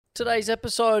Today's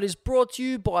episode is brought to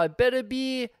you by Better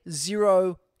Beer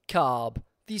Zero Carb.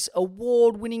 This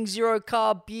award-winning zero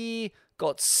carb beer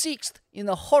got 6th in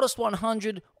the hottest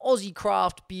 100 Aussie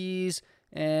craft beers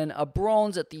and a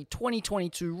bronze at the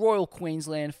 2022 Royal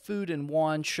Queensland Food and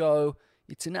Wine Show.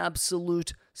 It's an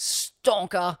absolute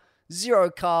stonker,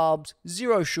 zero carbs,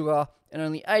 zero sugar, and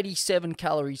only 87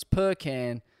 calories per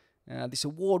can. This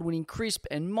award-winning crisp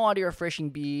and mighty refreshing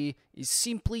beer is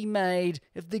simply made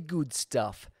of the good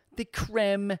stuff. The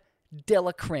creme de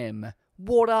la creme.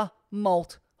 Water,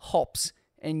 malt, hops,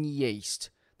 and yeast.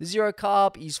 The zero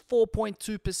carb is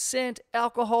 4.2%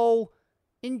 alcohol.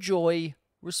 Enjoy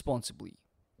responsibly.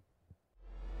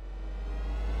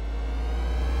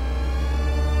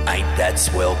 Ain't That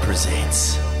Swell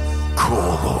presents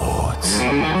Core Lords.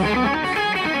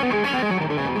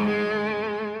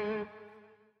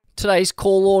 Today's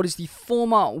Call Lord is the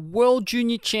former World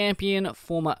Junior Champion,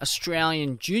 former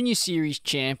Australian Junior Series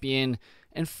Champion,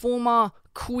 and former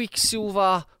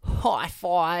Quicksilver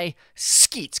Hi-Fi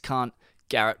skits cunt,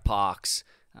 Garrett Parks.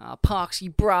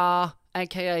 Parksy Bra,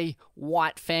 aka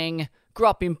White Fang, grew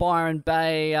up in Byron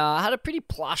Bay, had a pretty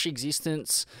plush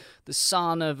existence, the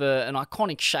son of an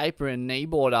iconic shaper and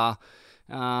kneeboarder.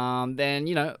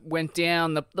 Then, went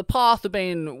down the path of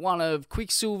being one of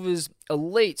Quicksilver's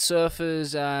elite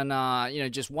surfers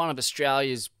and, just one of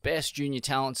Australia's best junior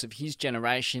talents of his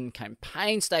generation. Came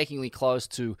painstakingly close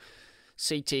to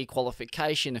CT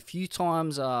qualification a few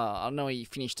times. I know he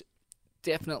finished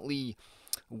definitely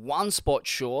one spot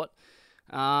short.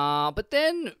 But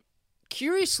then,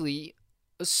 curiously,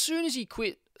 as soon as he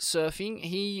quit surfing,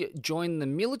 he joined the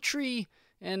military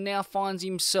and now finds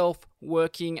himself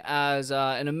working as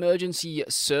an emergency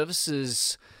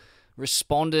services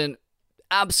respondent,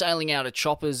 abseiling out of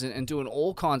choppers and doing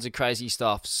all kinds of crazy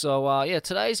stuff. So,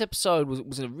 today's episode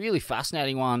was a really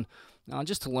fascinating one,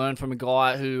 just to learn from a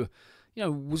guy who,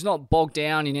 was not bogged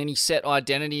down in any set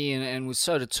identity and was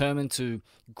so determined to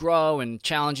grow and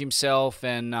challenge himself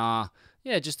and,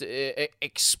 just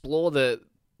explore the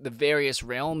various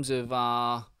realms of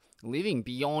living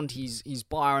beyond his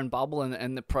Byron bubble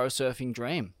and the pro surfing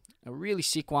dream. A really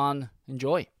sick one.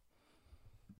 Enjoy.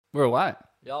 We're away.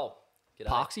 Yo, g'day.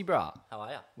 Parksy, brah. How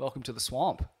are ya? Welcome to the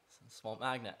swamp. Swamp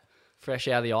magnet. Fresh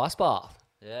out of the ice bath.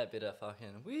 Yeah, a bit of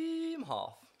fucking Wim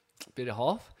Hof. Bit of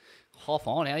Hoff. Hoff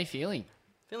on. How you feeling?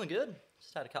 Feeling good.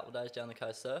 Just had a couple of days down the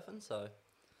coast surfing, so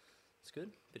it's good.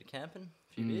 Bit of camping,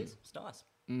 a few beers. It's nice.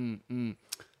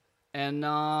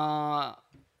 And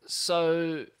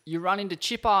so you run into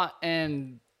Chipper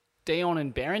and Dion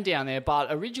and Barron down there, but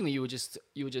originally you were just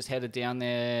headed down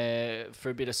there for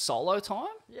a bit of solo time.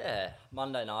 Yeah,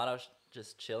 Monday night I was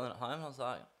just chilling at home. I was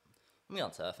like, I'm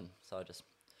going surfing, so I just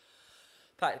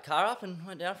packed the car up and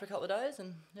went down for a couple of days,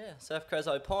 and surfed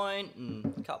Crezo Point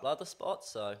and a couple other spots.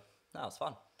 So no, it was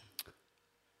fun.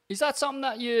 Is that something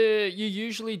that you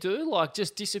usually do, like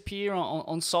just disappear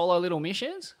on solo little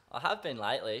missions? I have been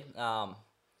lately.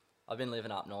 I've been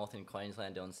living up north in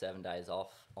Queensland doing 7 days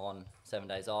off, 7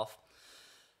 days off.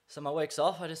 So my weeks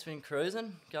off, I've just been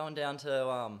cruising, going down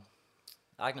to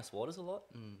Agnes Waters a lot,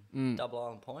 and Double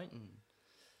Island Point and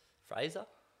Fraser.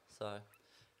 So,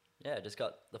 just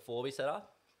got the 4B set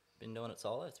up. Been doing it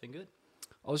solo. It's been good.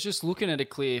 I was just looking at a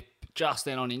clip just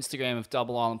then on Instagram of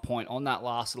Double Island Point on that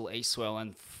last little east swell,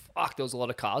 and fuck, there was a lot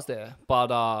of cars there.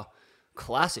 But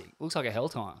classic. Looks like a hell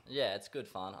time. Yeah, it's good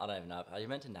fun. I don't even know. Are you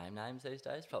meant to name names these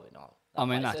days? Probably not.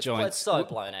 That joint. It's so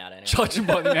blown out anyway. Judging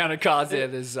by the amount of cars there,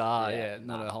 there's not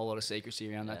a whole lot of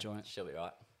secrecy around that joint. She'll be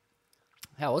right.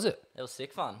 How was it? It was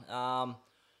sick fun.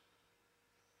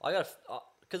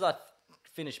 Because I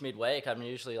finished midweek, I'm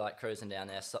usually like cruising down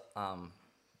there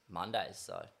Mondays,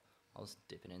 so I was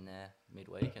dipping in there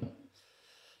midweek and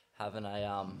having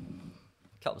a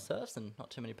couple of surfs and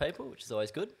not too many people, which is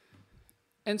always good.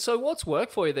 And so what's work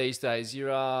for you these days?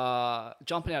 You're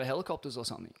jumping out of helicopters or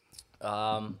something?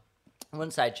 I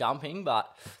wouldn't say jumping,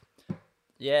 but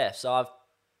so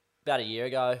about a year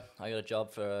ago, I got a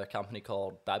job for a company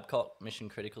called Babcock Mission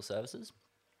Critical Services,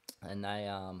 and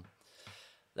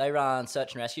they run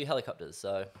search and rescue helicopters.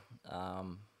 So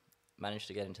managed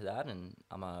to get into that, and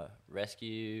I'm a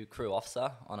rescue crew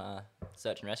officer on a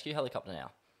search and rescue helicopter now.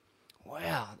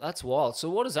 Wow, that's wild. So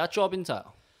what does that job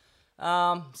entail?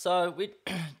 So we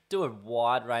do a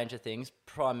wide range of things.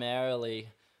 Primarily,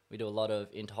 we do a lot of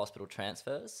inter-hospital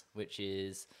transfers, which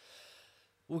is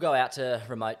we'll go out to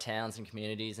remote towns and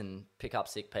communities and pick up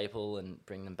sick people and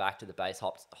bring them back to the base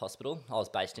hospital. I was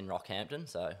based in Rockhampton,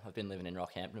 so I've been living in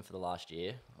Rockhampton for the last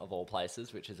year, of all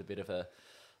places, which is a bit of a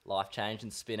life change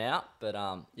and spin out. But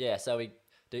so we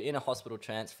do inter-hospital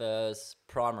transfers,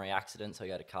 primary accidents, so we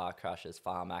go to car crashes,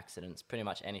 farm accidents, pretty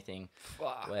much anything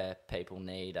where people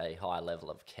need a high level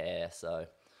of care. So,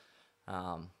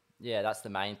 yeah, that's the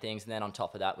main things. And then on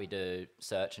top of that, we do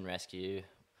search and rescue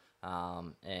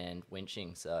and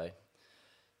winching. So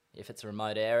if it's a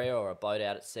remote area or a boat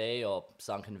out at sea or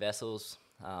sunken vessels,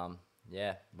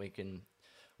 yeah, we can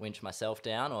winch myself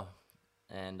down or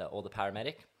the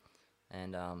paramedic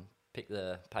and pick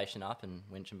the patient up and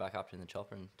winch him back up in the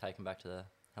chopper and take him back to the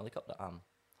helicopter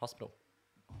hospital.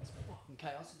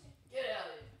 Chaos. Get out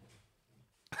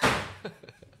of here.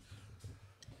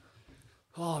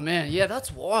 Oh man, yeah, that's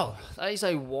wild. That is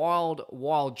a wild,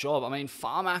 wild job. I mean,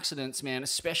 farm accidents, man,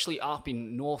 especially up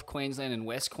in North Queensland and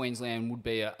West Queensland, would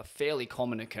be a fairly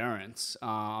common occurrence.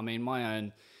 I mean,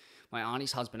 my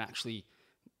auntie's husband actually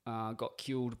got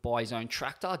killed by his own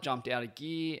tractor, jumped out of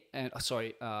gear, and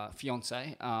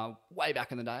fiance, way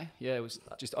back in the day. Yeah, it was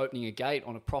just opening a gate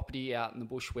on a property out in the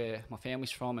bush where my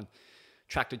family's from, and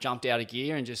tractor jumped out of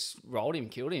gear and just rolled him,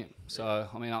 killed him. So,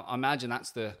 I mean, I imagine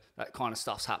that kind of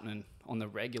stuff's happening on the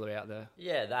regular out there.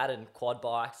 Yeah, that and quad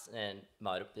bikes and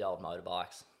the old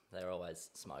motorbikes. They're always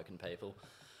smoking people.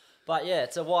 But yeah,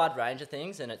 it's a wide range of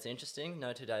things and it's interesting.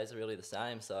 No 2 days are really the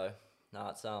same. So, no,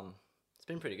 it's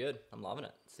been pretty good. I'm loving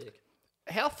it. It's sick.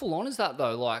 How full on is that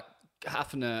though? Like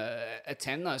having to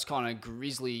attend those kind of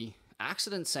grisly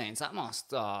accident scenes, that must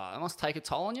take a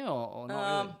toll on you or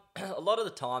not really? A lot of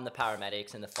the time the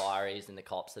paramedics and the fireys and the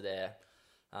cops are there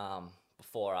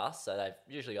before us, so they've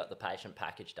usually got the patient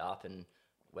packaged up and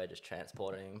we're just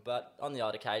transporting. But on the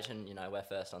odd occasion, we're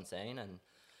first on scene, and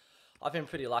I've been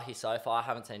pretty lucky so far. I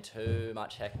haven't seen too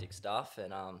much hectic stuff,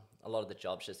 and a lot of the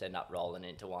jobs just end up rolling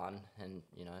into one, and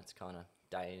it's kind of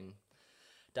day in,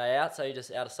 day out, so you're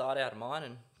just out of sight, out of mind,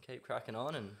 and keep cracking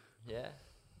on, and yeah.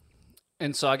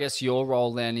 And so I guess your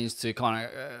role then is to kind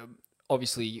of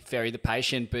obviously ferry the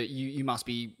patient, but you must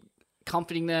be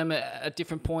comforting them at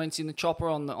different points in the chopper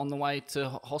on the way to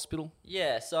hospital?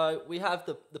 Yeah, so we have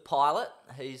the pilot.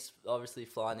 He's obviously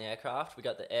flying the aircraft. We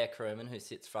got the air crewman who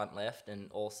sits front left, and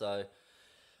also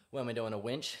when we're doing a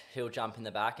winch, he'll jump in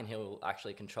the back and he'll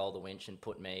actually control the winch and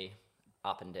put me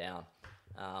up and down.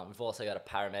 We've also got a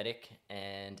paramedic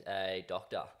and a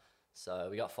doctor. So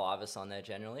we got 5 of us on there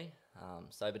generally.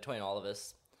 So between all of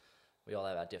us, we all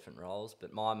have our different roles.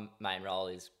 But my main role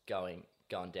is going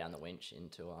down the winch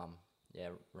into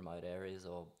remote areas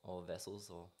or vessels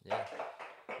or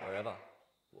wherever.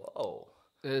 Whoa.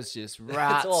 There's just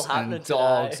rats and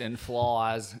dogs today. And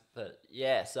flies. But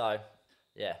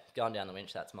going down the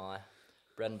winch, that's my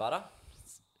bread and butter.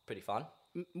 It's pretty fun.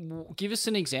 Give us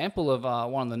an example of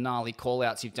one of the gnarly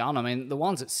call-outs you've done. I mean, the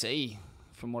ones at sea,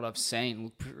 from what I've seen,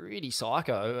 look pretty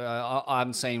psycho. I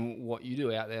haven't seen what you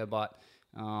do out there, but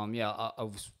I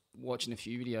was watching a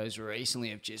few videos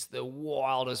recently of just the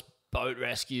wildest boat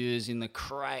rescues in the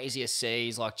craziest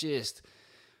seas, like just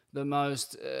the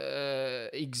most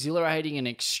exhilarating and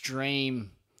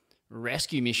extreme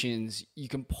rescue missions you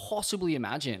can possibly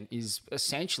imagine is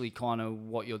essentially kind of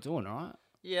what you're doing, right?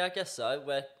 Yeah, I guess so.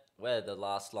 We're the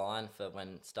last line for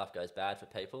when stuff goes bad for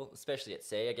people, especially at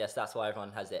sea. I guess that's why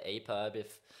everyone has their EPIRB.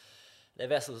 If their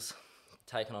vessel's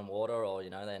taken on water or, they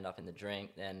end up in the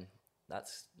drink, then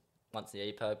that's once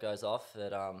the EPIRB goes off,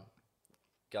 it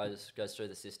goes through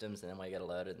the systems, and then we get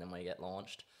alerted, and then we get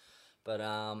launched. But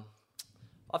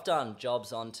I've done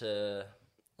jobs onto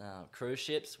cruise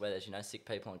ships where there's, sick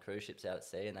people on cruise ships out at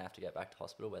sea and they have to get back to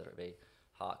hospital, whether it be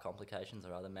heart complications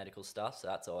or other medical stuff. So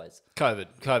that's always...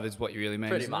 COVID's what you really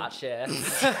mean. Pretty much, yeah.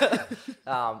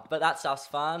 But that stuff's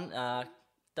fun.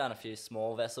 Done a few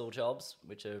small vessel jobs,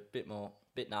 which are a bit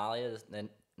gnarlier. They're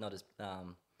not as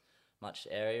much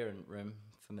area and room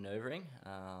for manoeuvring.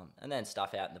 And then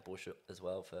stuff out in the bush as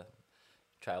well for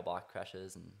trail bike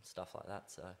crashes and stuff like that.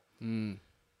 So,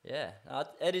 yeah,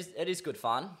 it is good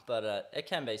fun, but it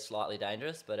can be slightly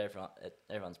dangerous, but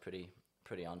everyone's pretty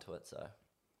onto it, so...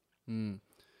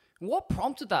 What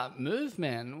prompted that move,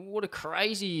 man? What a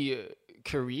crazy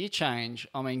career change.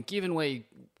 I mean, given where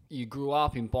you grew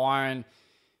up in Byron,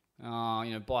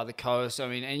 by the coast, I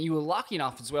mean, and you were lucky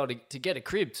enough as well to get a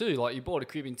crib too. Like, you bought a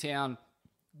crib in town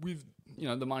with,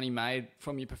 the money made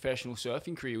from your professional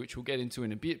surfing career, which we'll get into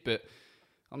in a bit. But,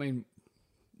 I mean,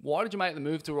 why did you make the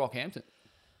move to Rockhampton?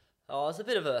 Oh, it's a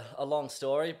bit of a long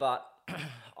story, but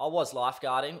I was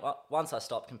lifeguarding. Once I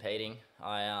stopped competing,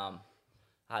 I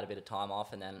had a bit of time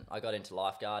off, and then I got into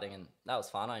lifeguarding, and that was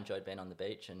fun. I enjoyed being on the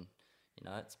beach, and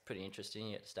it's pretty interesting.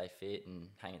 You get to stay fit and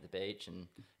hang at the beach and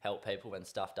help people when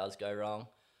stuff does go wrong.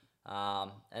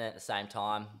 And at the same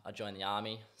time, I joined the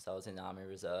army, so I was in the Army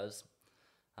Reserves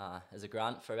as a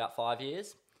grunt for about 5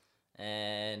 years,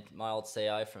 And my old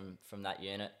CO from that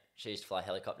unit, she used to fly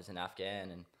helicopters in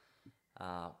Afghan, and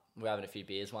we were having a few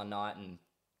beers one night, and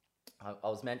I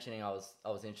was mentioning I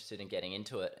was interested in getting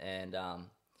into it, and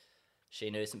she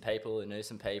knew some people and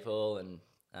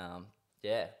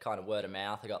kind of word of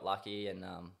mouth. I got lucky, and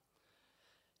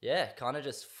kind of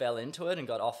just fell into it and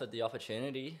got offered the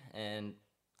opportunity and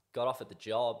got offered the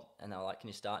job, and they were like, "Can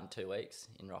you start in 2 weeks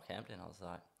in Rockhampton?" I was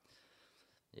like,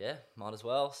 "Yeah, might as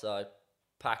well." So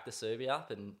packed the Subi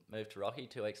up and moved to Rocky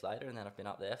 2 weeks later, and then I've been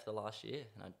up there for the last year,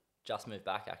 and I just moved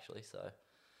back actually. So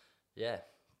yeah,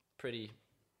 pretty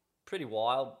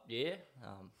wild year,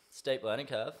 steep learning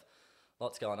curve,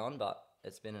 lots going on, but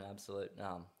it's been an absolute,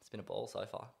 it's been a ball so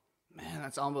far. Man,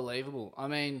 that's unbelievable. I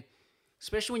mean,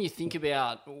 especially when you think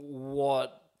about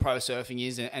what pro surfing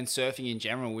is and surfing in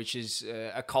general, which is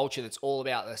a culture that's all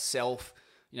about the self,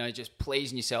 just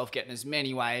pleasing yourself, getting as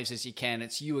many waves as you can.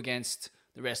 It's you against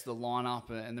the rest of the lineup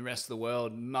and the rest of the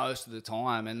world most of the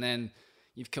time. And then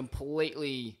you've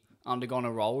completely undergone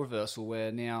a role reversal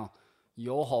where now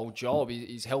your whole job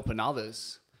is helping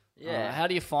others. Yeah. How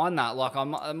do you find that? Like,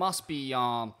 it must be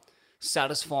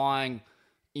satisfying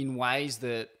in ways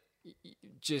that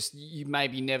just you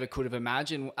maybe never could have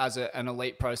imagined as an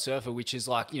elite pro surfer, which is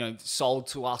like, sold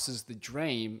to us as the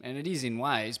dream. And it is in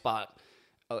ways, but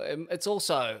it's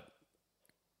also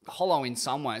hollow in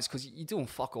some ways because you're doing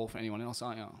fuck all for anyone else,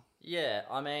 aren't you? Yeah,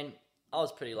 I mean, I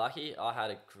was pretty lucky. I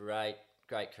had a great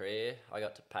career. I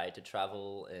got paid to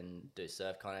travel and do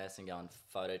surf contests and go on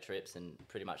photo trips and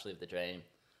pretty much live the dream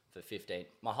for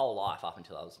my whole life up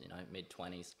until I was,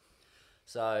 mid-20s.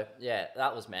 So, yeah,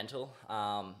 that was mental.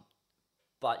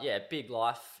 But, yeah, big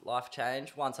life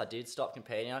change. Once I did stop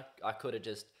competing, I could have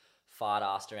just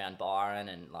fart-assed around Byron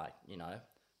and,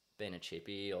 been a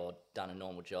chippy or done a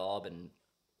normal job and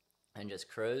just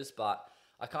cruise. But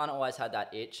I kind of always had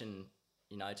that itch and,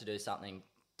 to do something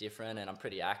different, and I'm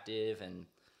pretty active, and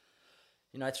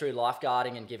through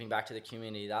lifeguarding and giving back to the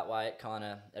community that way,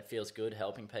 it feels good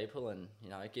helping people, and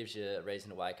it gives you a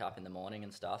reason to wake up in the morning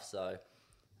and stuff. So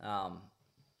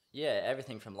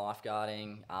everything from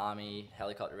lifeguarding, army,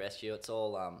 helicopter rescue, it's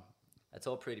all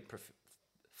pretty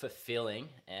fulfilling,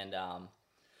 and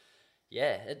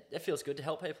it feels good to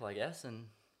help people, I guess. And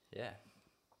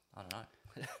I don't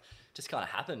know, just kind of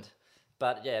happened.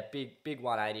 But yeah, big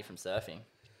 180 from surfing.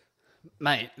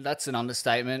 Mate, that's an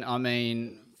understatement. I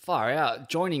mean, far out.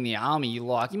 Joining the army, you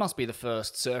must be the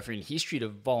first surfer in history to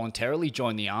voluntarily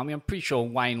join the army. I'm pretty sure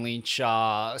Wayne Lynch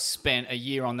spent a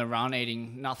year on the run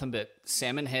eating nothing but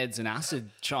salmon heads and acid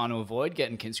trying to avoid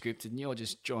getting conscripted, and you're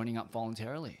just joining up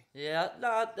voluntarily. Yeah,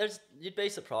 no, you'd be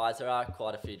surprised. There are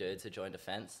quite a few dudes who join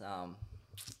defence. I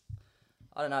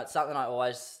don't know, it's something I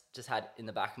always just had in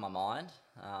the back of my mind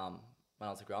when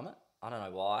I was a grommet. I don't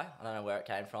know why. I don't know where it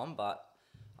came from, but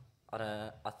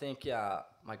I think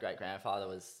my great-grandfather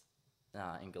was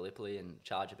in Gallipoli in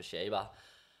charge of a Sheba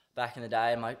back in the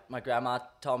day, and my grandma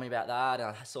told me about that,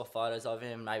 and I saw photos of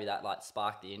him. Maybe that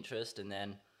sparked the interest, and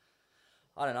then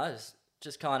I don't know, it's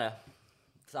just kind of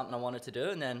something I wanted to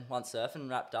do. And then once surfing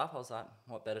wrapped up, I was like,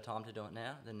 what better time to do it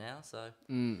than now? So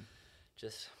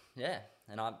just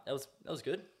and it was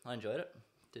good. I enjoyed it.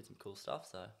 Did some cool stuff.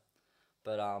 So,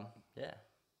 but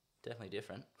definitely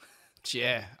different.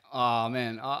 Yeah. Oh,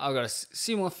 man. I've got a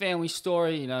similar family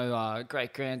story.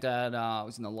 Great-granddad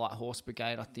was in the Light Horse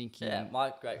Brigade, I think. Yeah,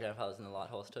 my great-grandfather was in the Light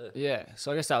Horse too. Yeah.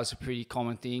 So I guess that was a pretty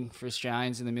common thing for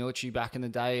Australians in the military back in the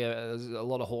day. There was a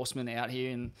lot of horsemen out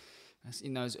here in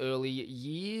those early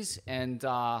years. And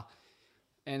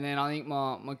then I think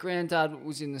my granddad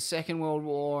was in the Second World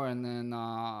War. And then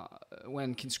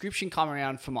when conscription come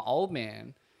around for my old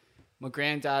man, my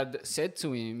granddad said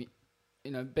to him,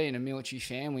 being a military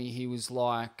family, he was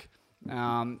like,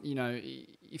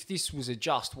 if this was a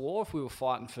just war, if we were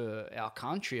fighting for our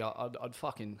country, I'd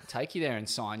fucking take you there and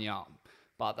sign you up.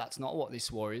 But that's not what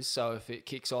this war is. So if it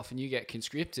kicks off and you get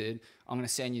conscripted, I'm going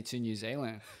to send you to New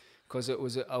Zealand, because it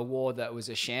was a war that was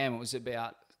a sham. It was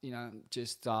about,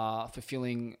 just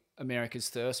fulfilling America's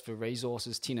thirst for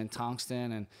resources, tin and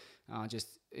tungsten, and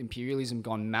just imperialism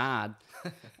gone mad.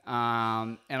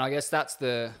 And I guess that's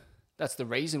the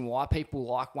reason why people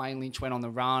like Wayne Lynch went on the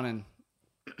run, and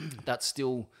that's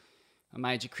still a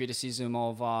major criticism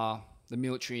of the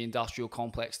military-industrial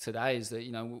complex today, is that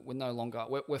we're no longer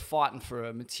we're fighting for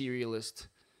a materialist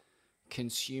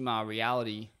consumer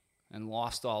reality and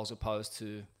lifestyle, as opposed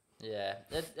to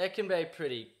it can be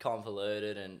pretty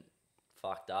convoluted and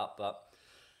fucked up. But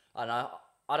I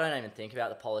don't even think about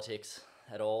the politics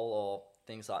at all or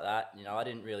things like that. I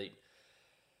didn't really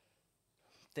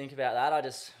think about that. I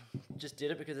just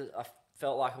did it because I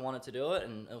felt like I wanted to do it,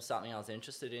 and it was something I was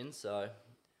interested in. So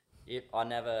I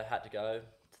never had to go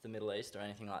to the Middle East or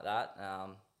anything like that.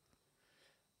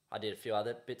 I did a few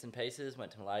other bits and pieces,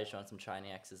 went to Malaysia on some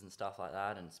training exes and stuff like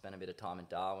that, and spent a bit of time in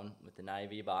Darwin with the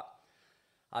Navy. But,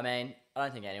 I mean, I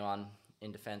don't think anyone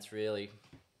in defence really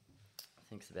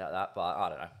thinks about that, but I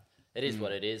don't know. It is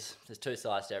what it is. There's two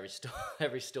sides to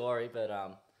every story, but,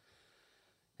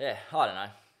 yeah, I don't know.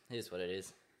 It is what it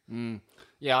is.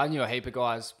 Yeah, I knew a heap of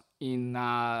guys in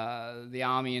the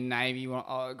Army and Navy,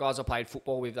 guys I played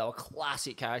football with. They were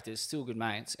classic characters, still good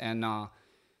mates. And,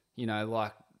 you know,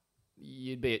 like,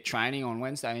 you'd be at training on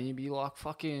Wednesday and you'd be like,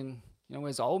 fucking, you know,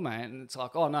 where's old mate? And it's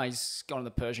like, oh, no, he's gone to the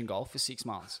Persian Gulf for 6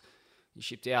 months. He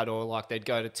shipped out. Or, like, they'd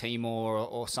go to Timor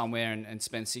or somewhere and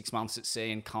spend 6 months at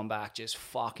sea and come back just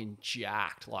fucking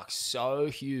jacked, like, so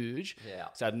huge. Yeah.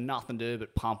 So had nothing to do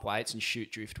but pump weights and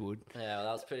shoot driftwood. Yeah, well,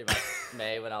 that was pretty much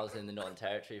me when I was in the Northern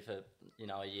Territory for, you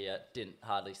know, a year. Didn't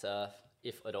hardly surf,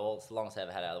 if at all. It's the longest I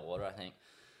ever had out of the water, I think.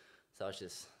 So I was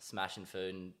just smashing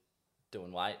food and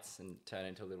doing weights and turned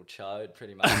into a little chode,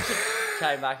 pretty much.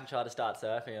 Came back and tried to start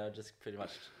surfing. I just pretty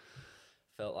much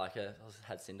felt like I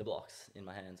had cinder blocks in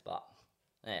my hands, but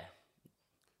yeah.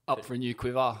 Up for a new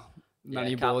quiver. None of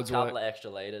your couple boards of extra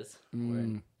litres were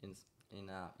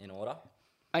in order.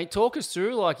 Hey, talk us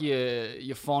through like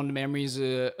your fond memories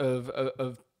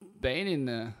of being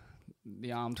in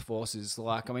the armed forces.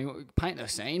 Like, I mean, paint a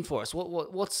scene for us.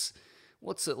 What's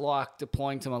it like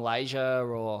deploying to Malaysia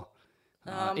or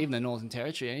even the Northern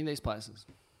Territory, any of these places?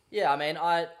 Yeah, I mean,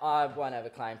 I won't ever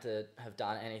claim to have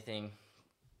done anything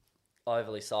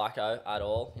overly psycho at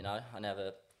all. You know, I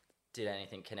never did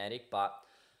anything kinetic, but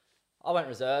I went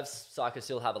reserves, so I could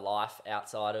still have a life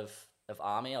outside of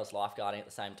Army. I was lifeguarding at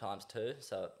the same times too,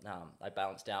 so they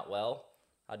balanced out well.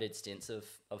 I did stints of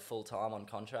full-time on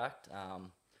contract.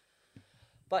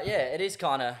 But yeah, it is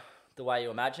kind of the way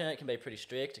you imagine it. It can be pretty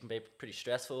strict. It can be pretty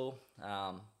stressful.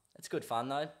 It's good fun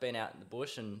though, being out in the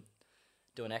bush and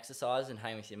doing exercise and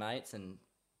hanging with your mates and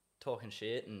talking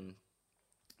shit and,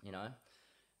 you know,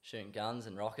 shooting guns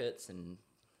and rockets. And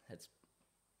it's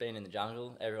been in the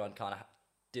jungle. Everyone kind of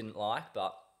didn't like,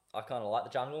 but I kind of like the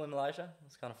jungle in Malaysia. It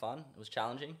was kind of fun. It was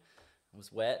challenging. It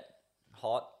was wet,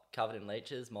 hot, covered in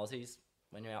leeches, mozzies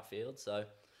when you're outfield. So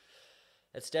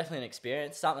it's definitely an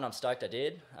experience. Something I'm stoked I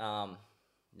did.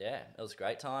 Yeah, it was a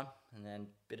great time. And then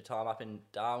a bit of time up in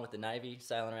Darwin with the Navy,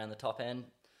 sailing around the top end,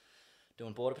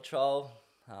 doing border patrol,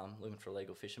 looking for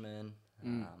illegal fishermen,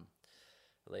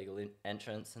 illegal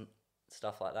entrance and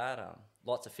stuff like that.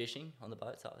 Lots of fishing on the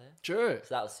boats up there. Sure.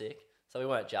 So that was sick. So we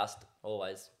weren't just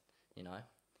always, you know,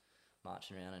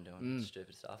 marching around and doing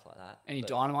stupid stuff like that. Any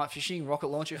dynamite fishing, rocket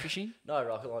launcher fishing? No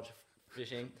rocket launcher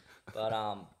fishing, but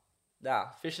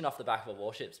fishing off the back of a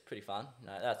warship's pretty fun. You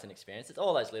know, that's an experience. It's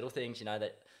all those little things, you know,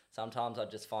 that sometimes I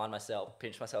just find myself,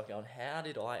 pinch myself going, how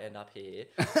did I end up here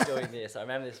doing this? I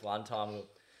remember this one time we were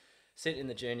sitting in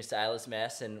the junior sailors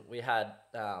mess and we had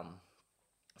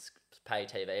pay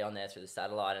TV on there through the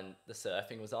satellite and the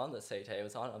surfing was on, the CT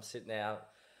was on. I'm sitting there,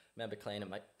 remember cleaning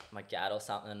my gat or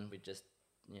something. We just,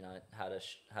 you know, had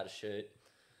a shoot.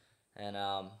 And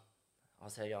I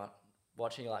was there going,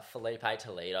 watching like Felipe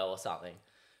Toledo or something.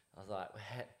 I was like,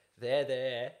 they're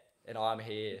there and I'm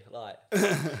here. Like,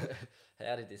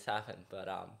 how did this happen? But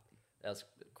that was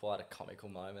quite a comical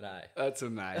moment, eh? That's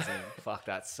amazing. Fuck,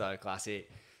 that's so classic.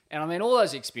 And I mean, all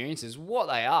those experiences, what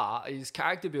they are is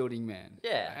character building, man.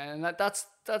 Yeah. And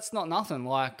that's not nothing.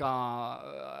 Like,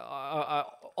 I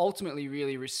ultimately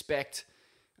really respect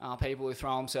people who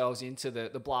throw themselves into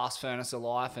the blast furnace of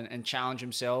life and challenge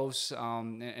themselves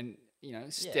and you know,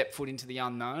 step foot into the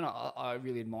unknown. I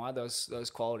really admire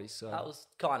those qualities. So that was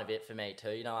kind of it for me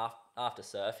too. You know, after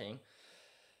surfing,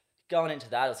 going into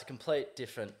that, it was a complete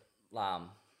different,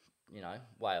 you know,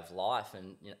 way of life.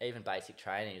 And you know, even basic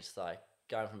training, just like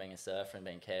going from being a surfer and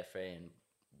being carefree and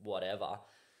whatever.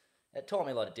 It taught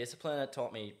me a lot of discipline. It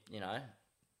taught me, you know,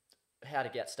 how to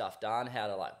get stuff done, how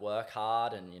to like work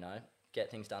hard and, you know,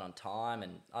 get things done on time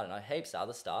and I don't know, heaps of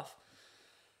other stuff,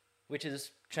 which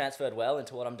has transferred well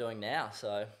into what I'm doing now.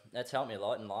 So that's helped me a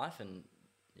lot in life and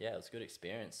yeah, it was a good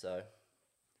experience. So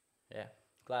yeah,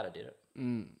 glad I did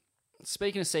it.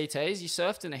 Speaking of CTs, you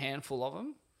surfed in a handful of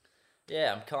them.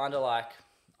 Yeah, I'm kind of like,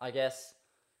 I guess,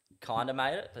 kind of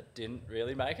made it, but didn't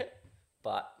really make it.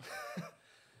 But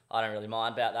I don't really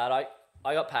mind about that.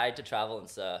 I got paid to travel and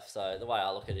surf. So the way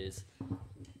I look at it is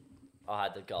I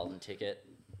had the golden ticket.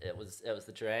 It was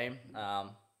the dream. You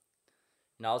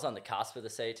know, I was on the cusp of the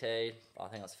CT. I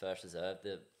think I was first reserve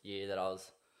the year that I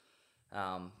was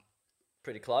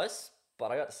pretty close.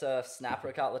 But I got to surf snapper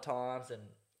a couple of times and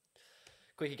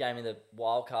Quickie gave me the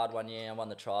wild card one year. I won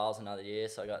the trials another year.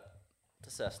 So I got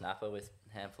to surf snapper with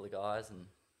a handful of guys and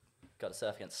got to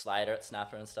surf against Slater at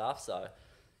Snapper and stuff. So,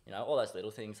 you know, all those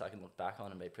little things I can look back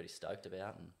on and be pretty stoked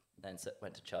about. And then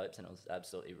went to Chopes and it was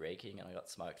absolutely reeking and I got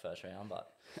smoked first round,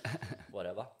 but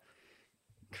whatever.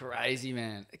 Crazy,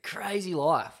 man. Crazy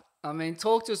life. I mean,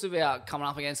 talk to us about coming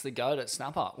up against the GOAT at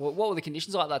Snapper. What were the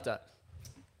conditions like that day?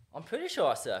 I'm pretty sure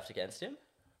I surfed against him.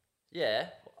 Yeah.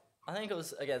 I think it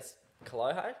was against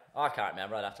Kalohe. I can't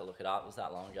remember. I'd have to look it up. It was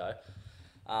that long ago.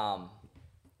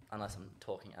 Unless I'm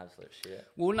talking absolute shit.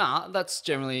 Well, nah, that's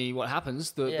generally what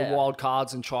happens. The wild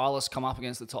cards and trialists come up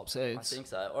against the top seeds. I think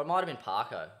so. Or it might have been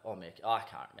Parko or Mick. I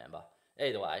can't remember.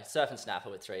 Either way, surfing Snapper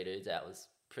with 3 dudes out was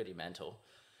pretty mental.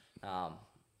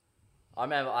 I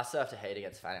remember I surfed a heat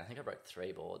against Fanning. I think I broke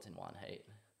 3 boards in one heat.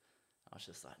 I was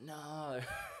just like, no.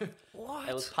 What?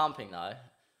 It was pumping though.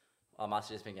 I must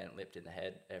have just been getting lipped in the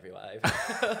head every wave.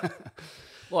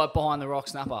 Like behind the rock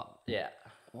Snapper? Yeah.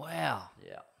 Wow.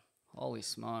 Yeah. Holy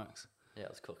smokes. Yeah, it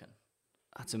was cooking.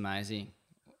 That's amazing.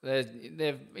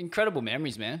 They're incredible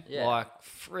memories, man. Yeah. Like,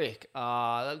 frick.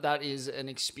 That is an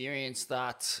experience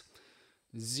that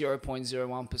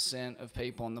 0.01% of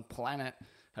people on the planet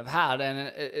have had,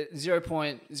 and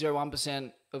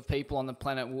 0.01% of people on the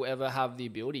planet will ever have the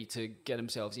ability to get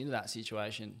themselves into that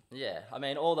situation. Yeah, I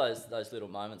mean, all those little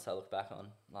moments I look back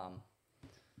on,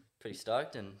 pretty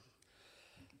stoked, and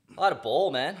I had a ball,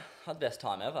 man. I had the best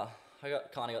time ever. I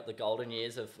got the golden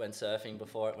years of when surfing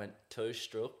before it went too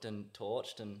stripped and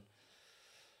torched, and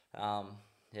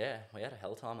yeah, we had a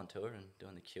hell time on tour and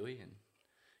doing the QE and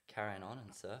carrying on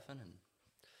and surfing and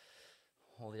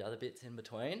all the other bits in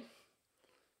between.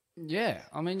 Yeah,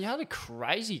 I mean, you had a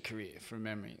crazy career from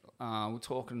memory. We're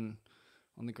talking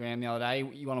on the gram the other day.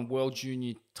 You won a World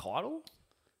Junior title?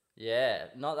 Yeah,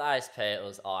 not the ASP, it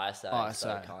was ISA. So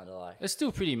ISA. kind of like... It's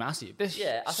still pretty massive. They're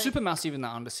I think, super massive in the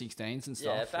under 16s and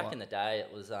stuff. Yeah, back in the day,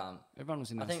 it was... everyone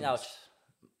was in those I think things. that was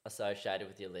associated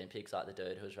with the Olympics. Like the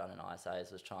dude who was running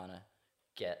ISAs was trying to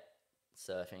get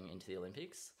surfing into the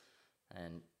Olympics.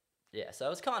 And yeah, so it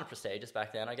was kind of prestigious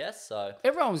back then, I guess. So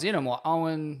everyone was in them, like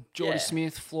Owen, Geordie Yeah.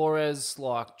 Smith, Flores,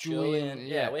 like Julian.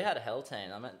 Yeah, we had a hell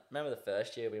team. I remember the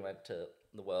first year we went to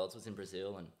the Worlds was in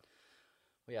Brazil, and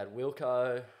we had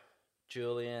Wilco,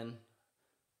 Julian,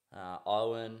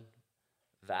 Owen,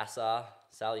 Vassar,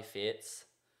 Sally Fitz,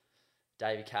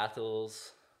 Davey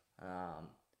Cathles,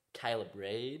 Caleb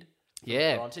Reed.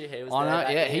 Yeah. Toronto. He was I there know.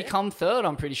 that Yeah, he year. come third.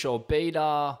 I'm pretty sure. Beat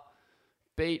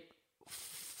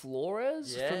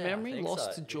Flores Yeah, from I memory. think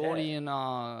Lost so. to Geordie Yeah.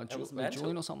 and was mental.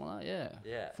 Julian or something like that. Yeah.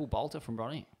 Yeah. Full bolter from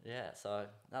Bronny. Yeah, so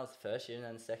that was the first year, and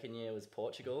then the second year was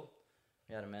Portugal.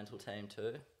 We had a mental team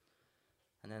too.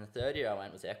 And then the third year I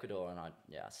went was Ecuador, and I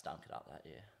stunk it up that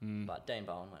year. But Dean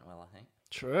Bowen went well, I think.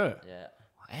 True. Yeah.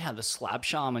 Wow, the slab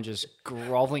shaman just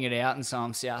groveling it out in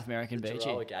some South American beachy.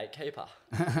 Giroa gatekeeper.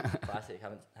 Classic.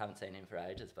 Haven't seen him for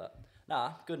ages, but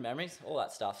good memories. All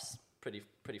that stuff's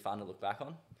pretty fun to look back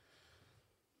on.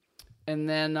 And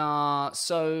then,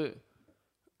 so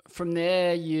from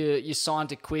there, you signed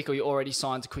to Quick, or you already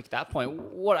signed to Quick at that point.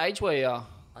 What age were you?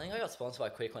 I think I got sponsored by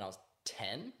Quick when I was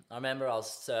 10. I remember I was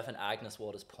surfing Agnes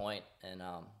Waters Point, and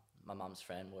my mum's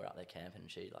friend, we were up there camping,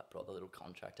 and she brought the little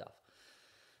contract up.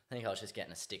 I think I was just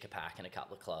getting a sticker pack and a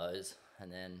couple of clothes, and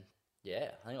then I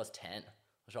think I was 10. I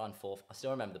was riding 4. I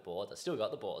still remember the boards. I still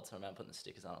got the boards. I remember putting the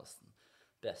stickers on. It was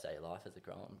the best day of your life as a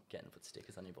grown, getting to put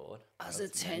stickers on your board. As a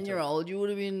 10-year-old, you would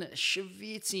have been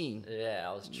schwitzing. Yeah,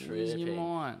 I was Losing your tripping.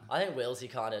 mind. I think Willsy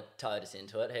kind of towed us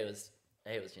into it. He was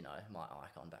my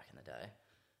icon back in the day.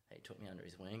 He took me under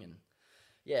his wing,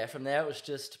 and from there it was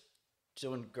just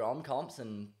doing Grom comps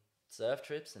and surf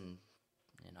trips, and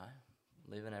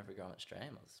living every Grommet stream.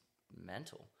 It was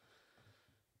mental.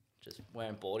 Just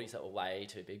wearing boardies that were way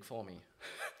too big for me,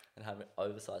 and having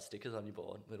oversized stickers on your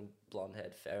board. Little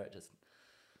blonde-haired ferret just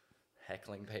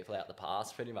heckling people out the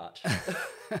pass, pretty much.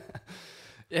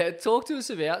 Yeah, talk to us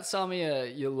about some of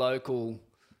your local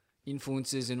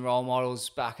influences and role models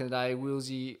back in the day.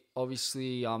 Willsy,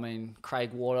 obviously, I mean,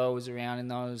 Craig Watto was around in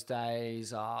those days.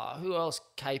 Who else?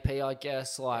 KP, I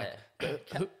guess. Like,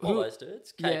 All those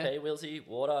dudes. KP, Willsy,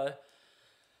 Watto.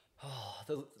 Oh,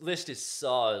 the list is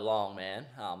so long, man.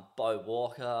 Bo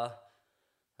Walker.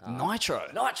 Nitro.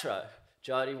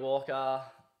 Jody Walker.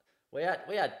 We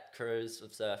had crews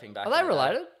of surfing back Are they in the day.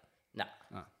 related? No.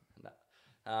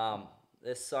 No.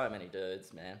 There's so many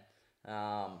dudes, man.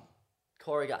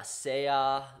 Corey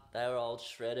Garcia, they were old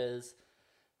shredders.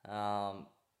 Yaron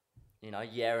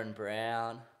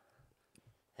Brown.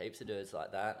 Heaps of dudes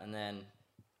like that. And then,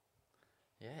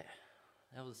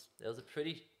 that was a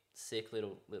pretty sick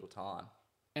little time.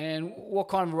 And what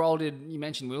kind of role did you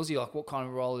mention Willsy? Like, what kind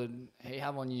of role did he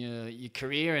have on your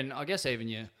career, and I guess even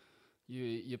your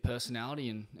your personality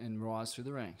and rise through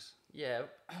the ranks. Yeah,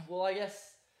 well, I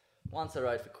guess once I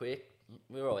rode for Quick,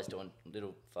 we were always doing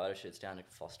little photo shoots down to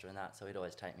Foster and that, so he'd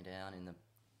always take me down in the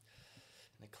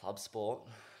club sport.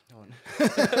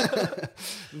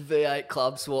 V8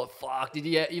 club sport. Fuck,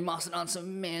 you must have done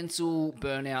some mental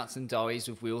burnouts and doughies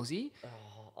with Wilsey.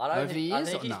 I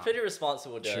think he's pretty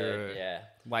responsible dude. True. Yeah.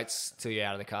 Waits till you're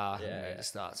out of the car and Yeah. then just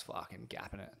starts fucking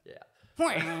gapping it. Yeah.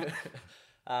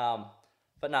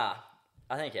 But nah,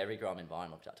 I think every Grom in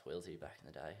Byron looked up to Wilsey back in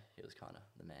the day. He was kind of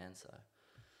the man, so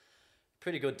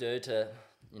pretty good dude to,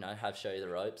 have show you the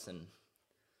ropes, and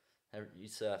you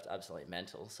surfed absolutely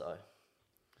mental, so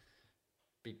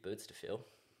big boots to fill.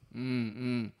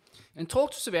 And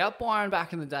talk to us about Byron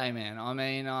back in the day, man. I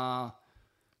mean,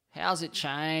 how's it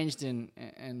changed,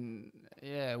 and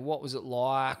yeah, what was it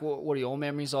like? What are your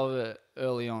memories of it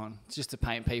early on? Just to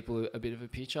paint people a bit of a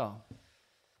picture.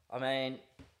 I mean,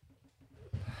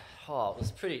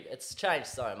 it's changed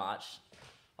so much.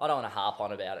 I don't want to harp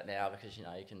on about it now because, you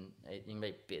can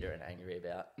be bitter and angry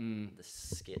about the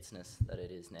skitsness that it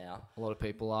is now. A lot of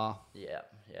people are. Yeah,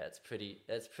 it's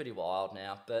pretty wild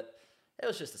now. But it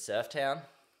was just a surf town.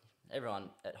 Everyone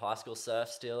at high school surfed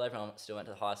still. Everyone still went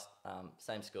to the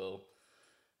same school.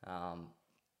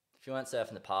 If you weren't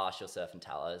surfing the Pass, you're surfing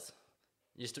Tallows.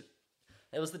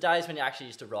 It was the days when you actually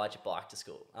used to ride your bike to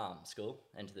school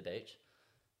and to the beach,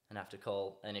 and have to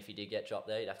call. And if you did get dropped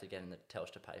there, you'd have to get in the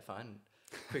Telstra payphone and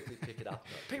quickly pick it up.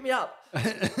 Like, pick me up,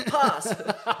 Pass,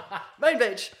 Main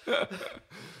Beach.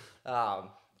 Yeah,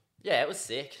 it was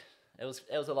sick. It was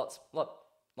a lot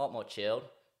more chilled.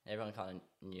 Everyone kind of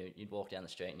knew. You'd walk down the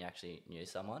street and you actually knew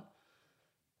someone.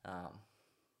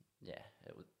 Yeah,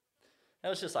 it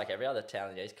was just like every other town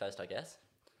on the East Coast, I guess.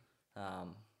 I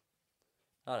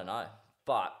don't know,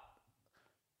 but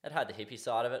it had the hippie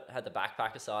side of it, it had the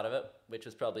backpacker side of it, which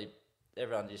was probably,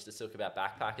 everyone used to sook about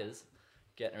backpackers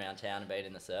getting around town and being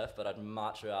in the surf, but I'd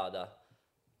much rather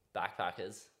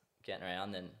backpackers getting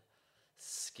around than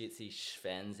skitsy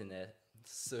Svens in their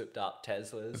souped up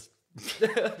Teslas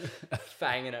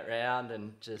fanging it around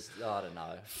and just, I don't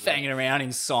know. Fanging around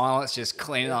in silence, just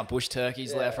cleaning up bush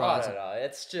turkeys left, right. I don't know.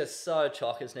 It's just so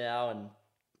chockers now, and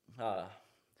yeah,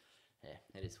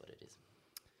 it is what it is.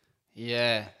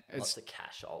 Yeah. Lots of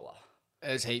cashola.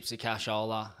 There's heaps of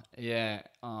cashola. Yeah.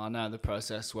 Oh, I know the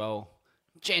process well.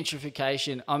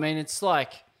 Gentrification. I mean, it's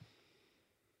like,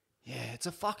 yeah, it's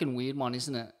a fucking weird one,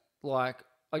 isn't it? Like,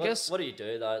 I guess. What do you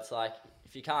do, though? It's like,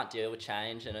 if you can't deal with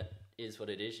change and it is what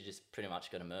it is, you just pretty much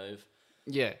got to move.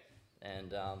 Yeah.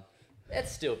 And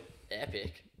it's still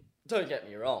epic. Don't get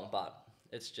me wrong, but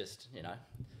it's just,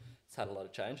 it's had a lot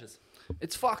of changes.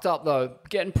 It's fucked up, though.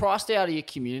 Getting priced out of your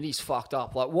community is fucked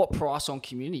up. Like, what price on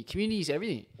community? Community is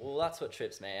everything. Well, that's what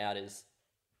trips me out is,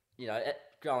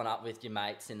 growing up with your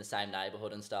mates in the same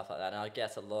neighbourhood and stuff like that. And I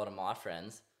guess a lot of my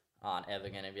friends aren't ever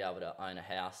going to be able to own a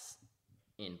house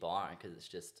in Byron because it's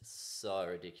just so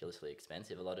ridiculously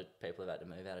expensive. A lot of people have had to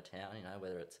move out of town,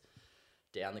 whether it's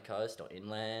down the coast or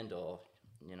inland or,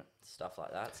 stuff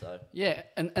like that. So yeah,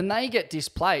 and they get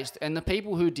displaced, and the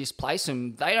people who displace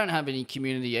them, they don't have any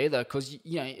community either because,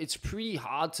 it's pretty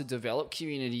hard to develop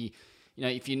community,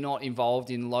 if you're not involved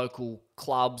in local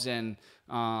clubs and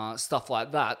stuff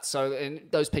like that. So, and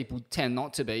those people tend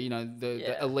not to be,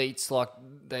 the elites, like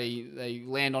they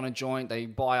land on a joint, they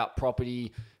buy up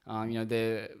property,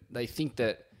 they think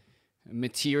that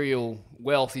material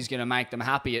wealth is going to make them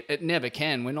happy. It never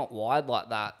can. We're not wired like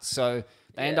that. So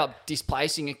they end up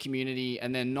displacing a community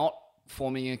and then not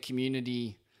forming a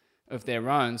community of their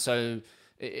own. So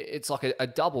it's like a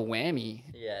double whammy.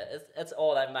 Yeah, it's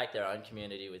all they make their own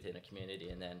community within a community,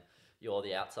 and then you're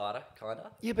the outsider, kind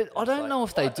of. Yeah, but I don't know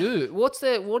if they do. What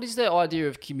is their idea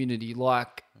of community?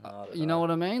 Like, you know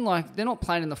what I mean? Like, they're not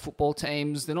playing in the football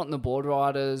teams. They're not in the board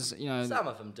riders. Some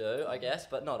of them do, I guess,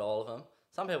 but not all of them.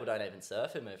 Some people don't even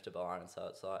surf and move to Byron, so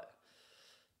it's like,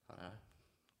 I don't know,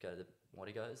 go to the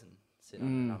Wattigos and sit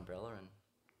under an umbrella and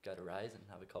go to Ray's and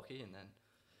have a cocky and then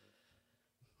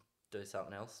do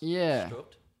something else. Yeah.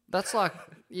 Struct. That's like,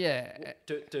 yeah.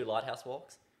 Do lighthouse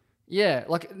walks. Yeah,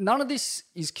 like none of this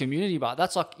is community, but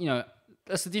that's like,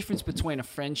 that's the difference between a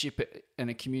friendship and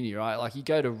a community, right? Like you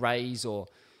go to Ray's or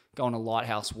go on a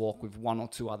lighthouse walk with one or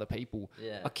two other people.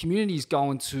 Yeah. A community is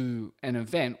going to an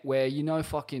event where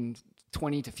fucking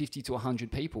 20 to 50 to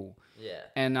 100 people. Yeah.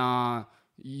 And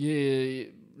you're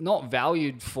not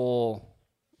valued for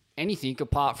anything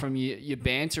apart from your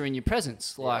banter and your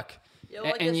presence. Like,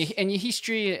 and your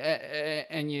history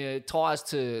and your ties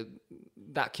to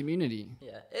that community.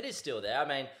 Yeah, it is still there. I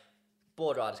mean,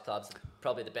 board riders clubs are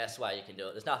probably the best way you can do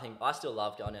it. There's nothing. I still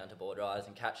love going down to board riders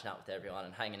and catching up with everyone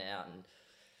and hanging out and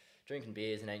drinking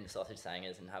beers and eating sausage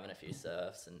sangers and having a few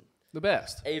surfs and The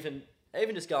best. even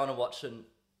just going and watching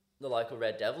the local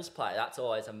Red Devils play. That's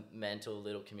always a mental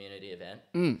little community event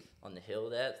on the hill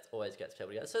there. It always gets people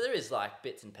together. So there is like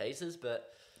bits and pieces,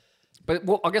 but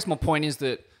I guess my point is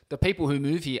that the people who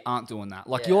move here aren't doing that.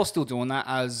 Like you're still doing that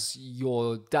as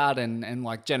your dad and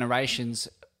like generations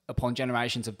upon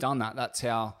generations have done that. That's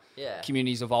how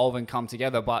communities evolve and come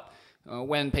together. But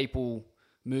when people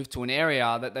move to an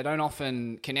area, that they don't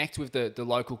often connect with the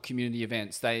local community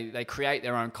events. They create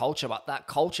their own culture, but that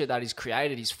culture that is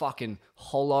created is fucking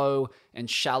hollow and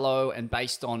shallow and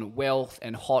based on wealth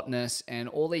and hotness and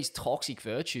all these toxic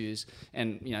virtues,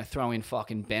 and throw in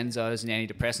fucking benzos and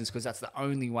antidepressants because that's the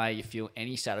only way you feel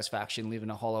any satisfaction living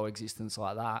a hollow existence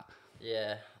like that.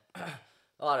 Yeah.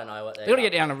 I don't know what they gotta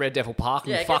get down to Red Devil Park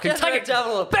and fucking take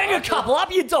bang a couple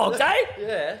up your dogs, eh?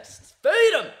 Yeah, just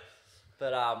feed them.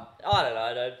 But I don't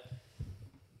know, dude.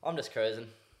 I'm just cruising.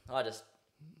 I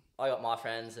got my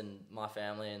friends and my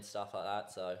family and stuff like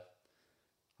that, so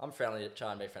I'm trying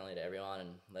to be friendly to everyone and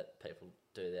let people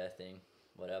do their thing,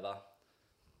 whatever.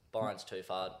 Byron's too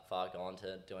far gone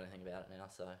to do anything about it now,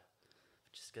 so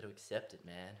just got to accept it,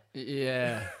 man.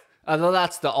 Yeah. Although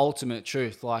that's the ultimate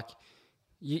truth. Like,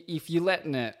 if you're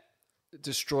letting it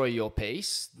destroy your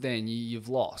peace, then you've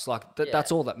lost. Like,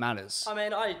 that's all that matters. I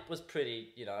mean, I was pretty,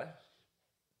 a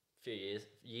few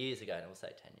years ago, and we'll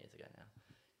say 10 years ago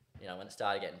now, when it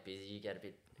started getting busy, you get a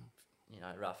bit,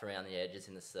 rough around the edges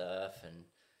in the surf and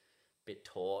a bit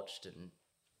torched and a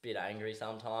bit angry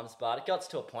sometimes. But it got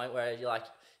to a point where you're like,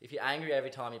 if you're angry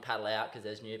every time you paddle out because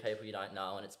there's new people you don't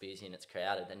know and it's busy and it's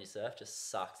crowded, then your surf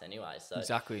just sucks anyway. So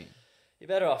exactly. You're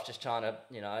better off just trying to,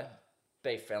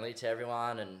 be friendly to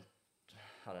everyone and,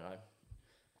 I don't know,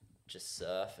 just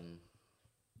surf and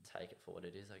take it for what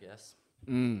it is, I guess.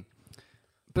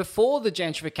 Before the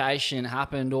gentrification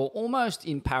happened, or almost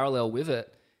in parallel with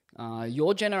it,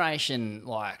 your generation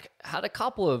had a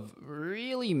couple of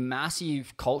really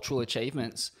massive cultural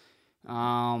achievements.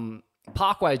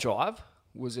 Parkway Drive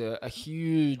was a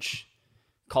huge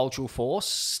cultural force,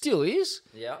 still is.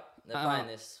 Yeah, they're playing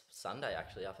this Sunday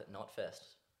actually up at Knotfest.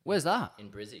 Where's that?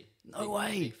 In Brizzy. No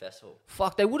way. Big festival.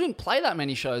 Fuck, they wouldn't play that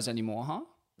many shows anymore, huh?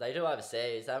 They do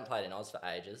overseas. They haven't played in Oz for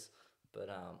ages, but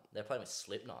they're playing with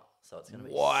Slipknot, so it's going to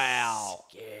be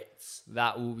skits.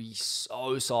 That will be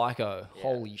so psycho. Yeah.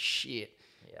 Holy shit.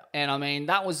 Yeah. And I mean,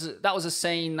 that was a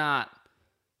scene that,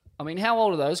 I mean, how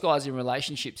old are those guys in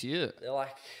relationship to you? They're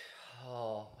like,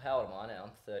 how old am I now?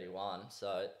 I'm 31,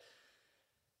 so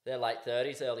they're late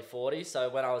 30s, early 40s. So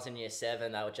when I was in year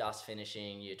 7, they were just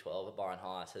finishing year 12 at Byron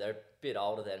High. So they're a bit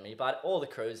older than me. But all the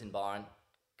crews in Byron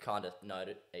kind of know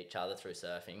each other through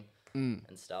surfing and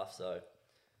stuff. So,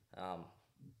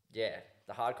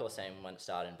 the hardcore scene when it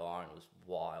started in Byron was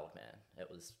wild, man. It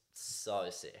was so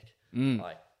sick.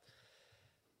 Like,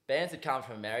 bands would come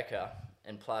from America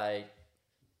and play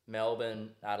Melbourne,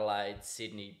 Adelaide,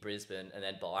 Sydney, Brisbane, and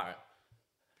then Byron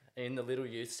in the little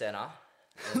youth centre.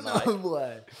 And no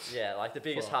way. Yeah, like the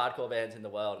biggest hardcore bands in the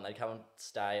world, and they'd come and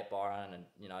stay at Byron and,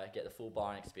 get the full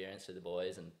Byron experience for the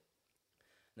boys, and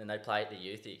then they'd play at the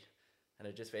Youthy, and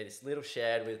it'd just be this little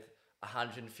shed with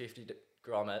 150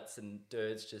 grommets and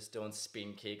dudes just doing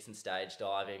spin kicks and stage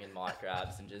diving and mic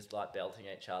grabs and just like belting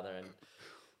each other and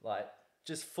like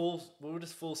we were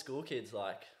just full school kids.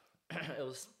 Like it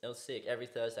was sick. Every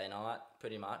Thursday night,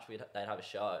 pretty much, they'd have a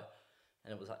show,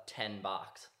 and it was like $10,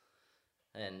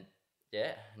 and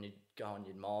yeah, and you'd go and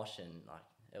you'd mosh, and like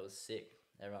it was sick.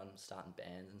 Everyone was starting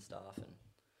bands and stuff, and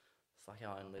it's like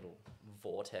our own little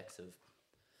vortex of,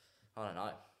 I don't know,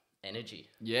 energy.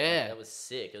 Yeah, like, it was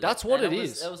sick. That's what it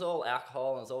is. It was all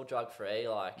alcohol and it was all drug free,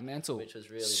 like mental, which was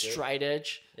really straight good.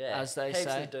 Edge, as they heaps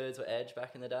say. Of dudes were edge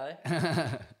back in the day,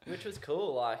 which was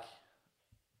cool. Like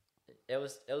it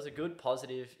was a good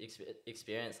positive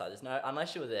experience. Like there's no,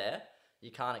 unless you were there,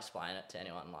 you can't explain it to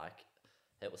anyone. Like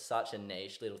it was such a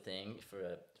niche little thing for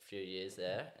a few years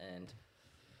there, and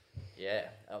yeah,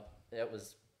 it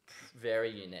was very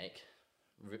unique.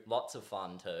 Lots of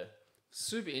fun too.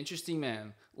 Super interesting,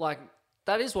 man. Like,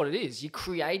 that is what it is. You're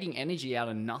creating energy out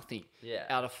of nothing. Yeah.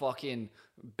 Out of fucking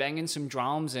banging some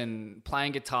drums and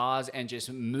playing guitars and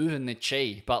just moving the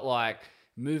chi. But, like,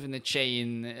 moving the chi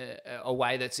in a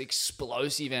way that's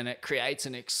explosive, and it creates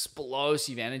an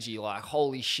explosive energy. Like,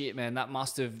 holy shit, man. That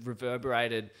must have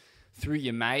reverberated through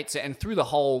your mates and through the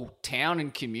whole town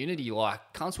and community.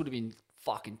 Like, cunts would have been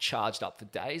fucking charged up for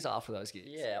days after those gigs.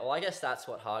 Yeah, well, I guess that's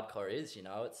what hardcore is, you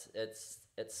know.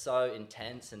 It's so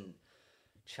intense and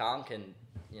chunk, and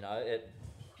you know it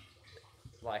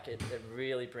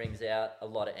really brings out a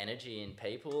lot of energy in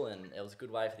people, and it was a good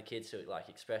way for the kids to like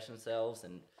express themselves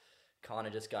and kind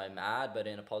of just go mad, but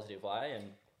in a positive way. And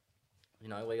you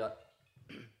know, we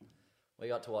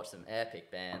got to watch some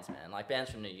epic bands, man. Like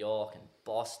bands from New York and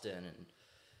Boston, and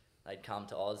they'd come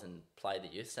to Oz and play the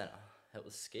youth centre. It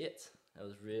was skits. It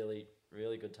was really,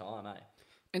 really good time, eh?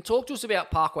 And talk to us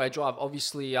about Parkway Drive.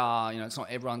 Obviously, you know, it's not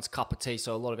everyone's cup of tea,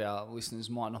 so a lot of our listeners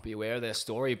might not be aware of their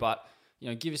story. But you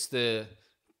know, give us the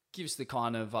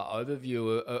kind of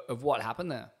overview of what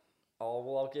happened there. Oh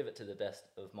well, I'll give it to the best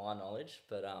of my knowledge,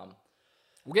 but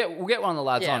we'll get one of the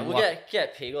lads on. We'll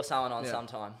get Pig or someone on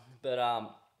sometime. But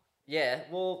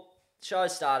well,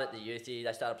 shows started at the Youthy.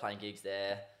 They started playing gigs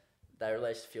there. They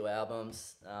released a few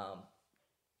albums,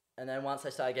 and then once they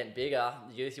started getting bigger,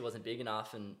 the Youthy wasn't big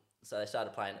enough, and so they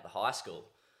started playing at the high school.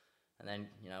 And then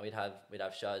you know we'd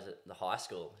have shows at the high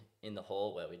school in the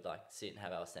hall where we'd like sit and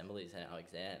have our assemblies and our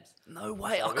exams. No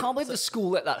way! I can't believe the school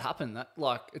let that happen. That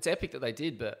like it's epic that they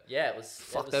did, but yeah, it was.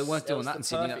 They weren't doing that in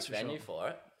Sydney. That's for venue for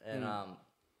it, and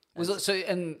was it so?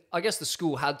 And I guess the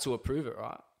school had to approve it,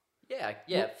 right?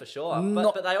 Yeah, for sure.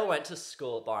 But they all went to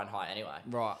school at Byron High anyway.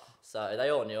 Right. So they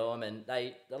all knew them, and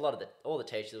all the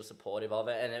teachers were supportive of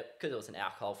it, and because it was an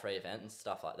alcohol-free event and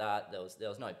stuff like that, there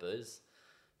was no booze.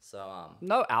 So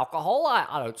no alcohol.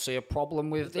 I don't see a problem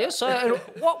with this.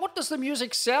 What does the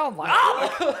music sound like?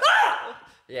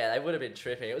 Yeah, they would have been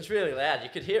tripping. It was really loud. You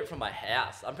could hear it from my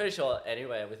house. I'm pretty sure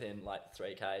anywhere within like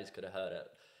 3 k's could have heard it.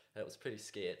 It was pretty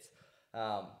skits.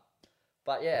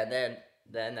 But yeah, and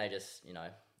then they just, you know,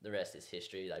 the rest is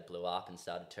history. They blew up and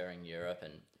started touring Europe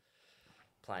and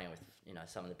playing with, you know,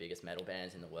 some of the biggest metal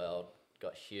bands in the world.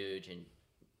 Got huge in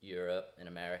Europe and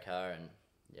America, and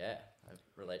yeah, they've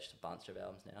released a bunch of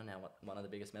albums now. Now one of the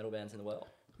biggest metal bands in the world.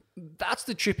 That's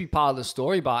the trippy part of the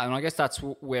story, but and I guess that's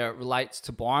where it relates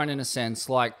to Byron in a sense.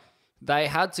 Like they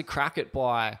had to crack it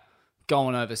by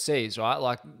going overseas, right?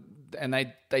 Like, and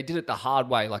they did it the hard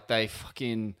way. Like they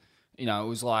fucking, you know, it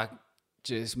was like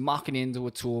just mucking into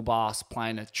a tour bus,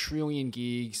 playing 1 trillion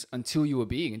gigs until you were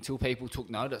big, until people took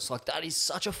notice. Like that is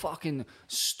such a fucking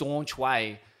staunch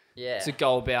way to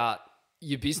go about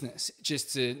your business.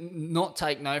 Just to not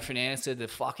take no for an answer, to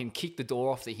fucking kick the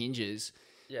door off the hinges.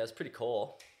 Yeah, it's pretty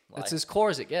core. Like, it's as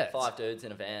core as it gets. 5 dudes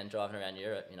in a van driving around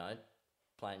Europe, you know,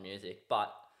 playing music.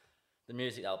 But the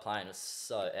music they were playing was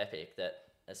so epic that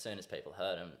as soon as people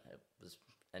heard them, it was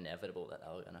inevitable that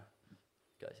they were going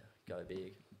to go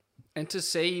big. And to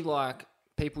see like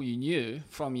people you knew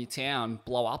from your town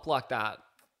blow up like that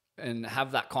and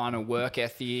have that kind of work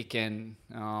ethic and,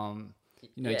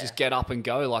 you know, just get up and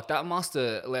go, like that must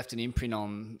have left an imprint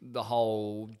on the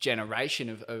whole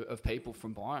generation of people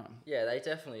from Byron. Yeah, they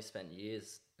definitely spent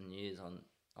years and years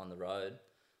on the road,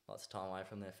 lots of time away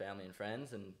from their family and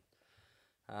friends. And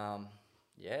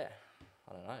yeah,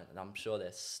 I don't know. I'm sure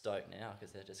they're stoked now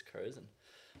because they're just cruising.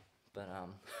 But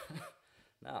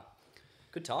no.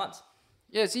 Good times.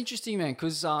 Yeah, it's interesting, man,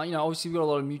 because, you know, obviously we've got a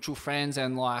lot of mutual friends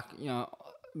and, like, you know,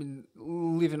 I've been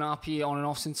living up here on and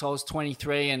off since I was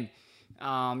 23 and,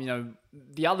 you know,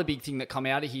 the other big thing that come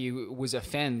out of here was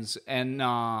Offends and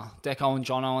Deco and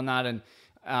Jono and that. And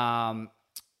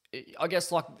I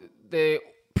guess, like, they're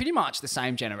pretty much the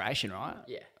same generation, right?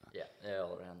 Yeah, they're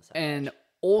all around the same And age.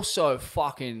 Also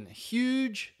fucking a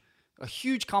huge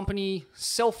company,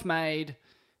 self-made,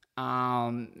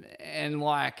 and,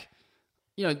 like...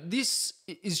 You know, this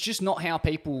is just not how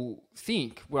people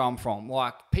think where I'm from.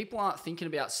 Like, people aren't thinking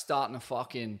about starting a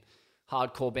fucking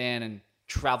hardcore band and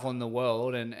traveling the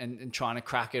world and trying to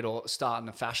crack it or starting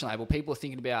a fashion label. People are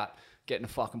thinking about getting a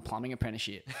fucking plumbing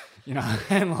apprenticeship, you know,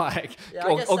 and like,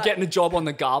 or getting a job on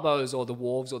the Garbos or the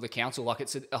Wharves or the council. Like,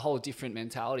 it's a whole different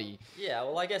mentality. Yeah,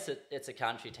 well, I guess it's a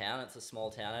country town. It's a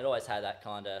small town. It always had that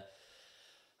kind of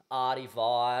arty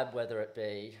vibe, whether it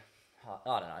be,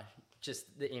 I don't know,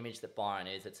 just the image that Byron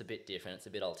is. It's a bit different. It's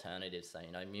a bit alternative. So,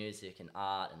 you know, music and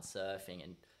art and surfing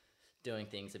and doing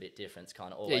things a bit different. It's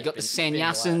kind of always you got the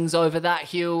sannyasins over that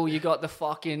hill. You got the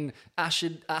fucking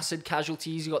acid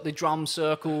casualties. You got the drum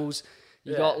circles.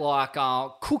 You got like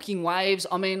cooking waves.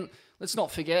 I mean, let's not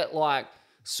forget, like,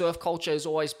 surf culture has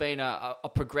always been a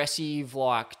progressive,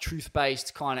 like,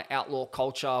 truth-based kind of outlaw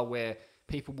culture where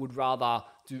people would rather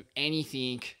do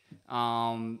anything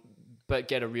but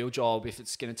get a real job if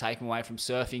it's going to take them away from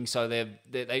surfing. So they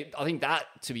I think that,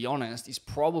 to be honest, is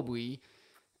probably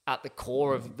at the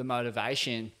core of the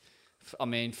motivation. I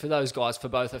mean, for those guys, for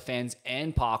both Offends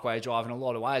and Parkway Drive, in a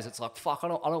lot of ways, it's like, fuck, I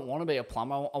don't want to be a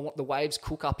plumber. I want the waves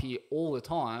cook up here all the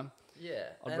time. Yeah,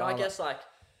 I guess, like,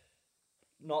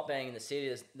 not being in the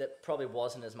city, there probably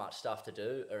wasn't as much stuff to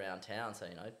do around town. So,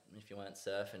 you know, if you weren't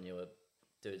surfing,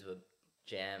 dudes were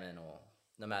jamming, or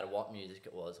no matter what music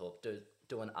it was, or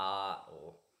doing art,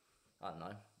 or I don't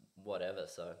know, whatever.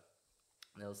 So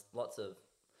There was lots of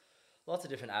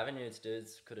different avenues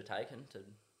dudes could have taken to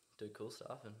do cool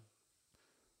stuff, and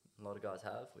a lot of guys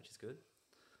have, which is good.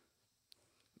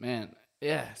 Man,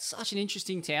 yeah, such an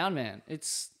interesting town, man.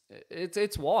 It's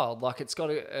wild. Like, it's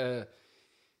got a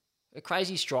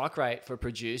crazy strike rate for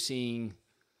producing,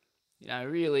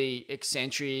 really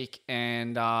eccentric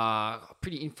and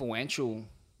pretty influential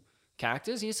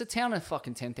characters. It's a town of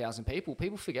fucking 10,000 people.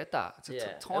 People forget that. It's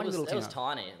a tiny little town. It was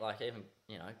tiny. Like, even,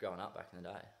 growing up back in the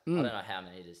day. I don't know how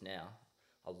many it is now.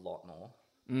 A lot more,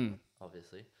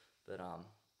 obviously. But,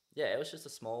 it was just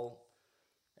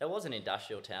it was an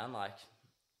industrial town. Like,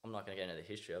 I'm not going to get into the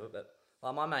history of it, but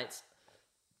like my mates,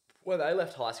 when they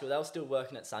left high school, they were still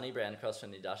working at Sunnybrown across from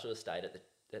the industrial estate at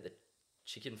the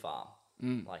chicken farm,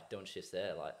 like doing shifts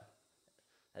there, like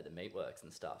at the meatworks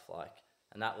and stuff. Like,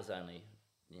 and that was only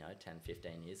 10,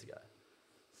 15 years ago.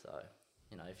 So,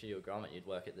 if you were growing, you'd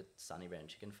work at the Sunnybrown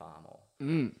chicken farm or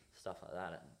stuff like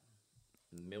that.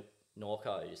 And Milk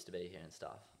Norco used to be here and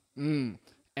stuff.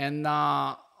 And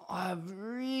I have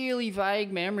really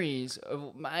vague memories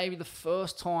of maybe the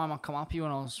first time I come up here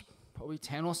when I was probably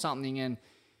 10 or something. And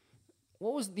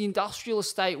what was the industrial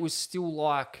estate was still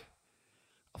like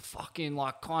a fucking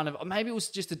like kind of, maybe it was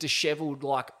just a disheveled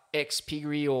like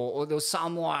ex-piggery or there was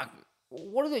some like,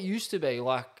 what did it used to be?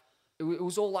 Like, it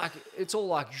was all like, it's all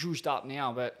like zhuzhed up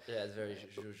now, but... Yeah, it's very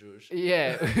zhuzh.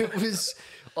 Yeah, it was...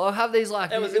 I have these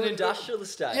like... It was an industrial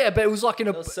estate. Yeah, but it was like in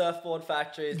a... There was surfboard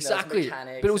factories, exactly. And there was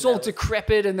mechanics. But it was all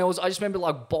decrepit and there was... I just remember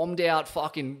like bombed out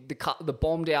fucking... The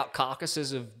bombed out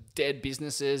carcasses of dead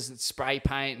businesses and spray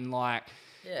paint and like...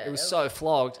 Yeah, it was so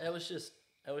flogged. It was just,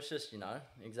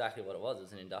 exactly what it was. It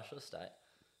was an industrial estate.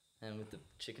 And with the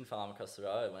chicken farm across the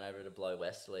road, whenever it blow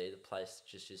westerly, the place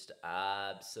just used to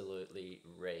absolutely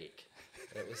reek.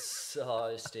 It was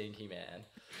so stinky, man.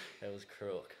 It was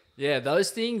crook. Yeah, those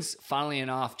things, funnily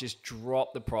enough, just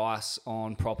drop the price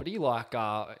on property. Like,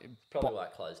 probably why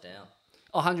it closed down.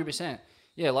 100%.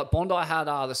 Yeah, like Bondi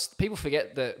had, people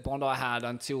forget that Bondi had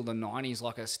until the 90s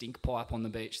like a stink pipe on the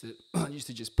beach that used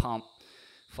to just pump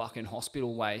fucking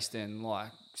hospital waste and like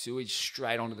sewage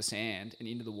straight onto the sand and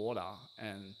into the water,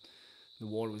 and the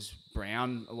water was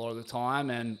brown a lot of the time,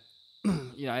 and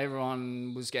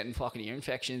everyone was getting fucking ear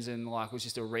infections and like it was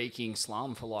just a reeking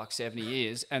slum for like 70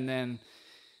 years. And then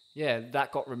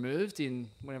that got removed in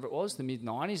whenever it was, the mid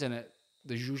 90s, and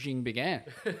the zhuzhing began.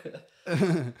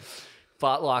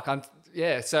 But like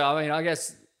so I mean, I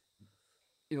guess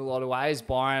in a lot of ways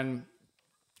Byron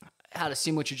had a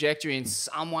similar trajectory in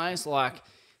some ways. Like,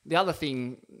 the other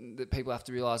thing that people have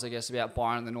to realise, I guess, about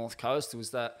Byron and the North Coast was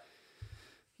that,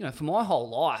 for my whole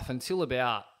life until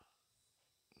about,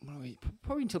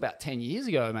 probably until about 10 years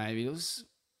ago, maybe, it was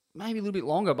maybe a little bit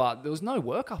longer, but there was no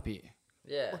work up here.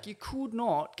 Yeah. Like, you could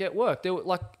not get work. There were,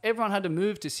 like, everyone had to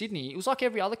move to Sydney. It was like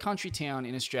every other country town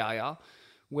in Australia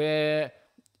where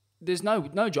there's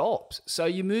no jobs. So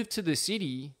you move to the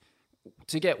city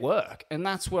to get work. And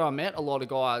that's where I met a lot of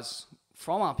guys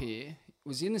from up here. It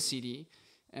was in the city.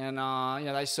 And,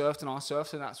 they surfed and I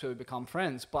surfed, and that's where we become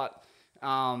friends. But,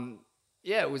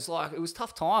 it was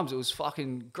tough times. It was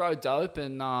fucking grow dope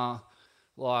and,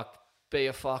 be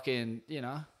a fucking,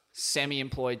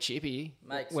 semi-employed chippy.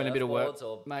 Make win a bit of work.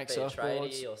 Or make be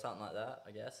surfboards. A tradie or something like that,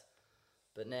 I guess.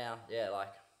 But now,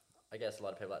 I guess a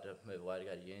lot of people like to move away to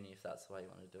go to uni if that's the way you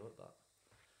want to do it. But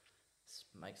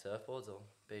make surfboards or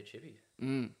be a chippy.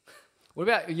 What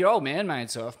about your old man made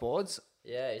surfboards?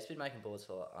 Yeah, he's been making boards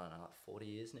for, I don't know, like 40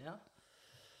 years now.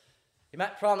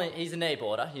 He's a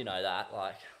kneeboarder, you know that.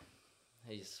 Like,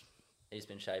 he's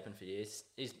been shaping for years.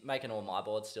 He's making all my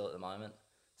boards still at the moment.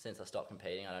 Since I stopped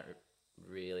competing, I don't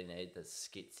really need the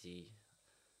skitsy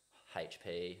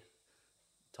HP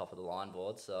top of the line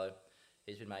board. So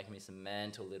he's been making me some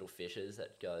mental little fishes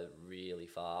that go really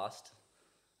fast.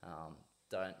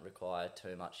 Don't require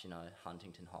too much,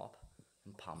 Huntington hop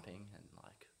and pumping and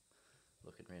like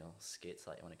looking real skits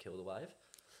like you want to kill the wave.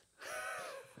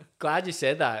 Glad you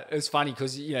said that. It was funny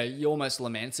because, you almost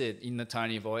lamented in the tone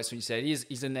of your voice when you said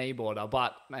he's a kneeboarder.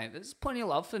 But, man, there's plenty of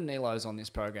love for Nilos on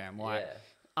this program. Like,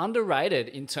 underrated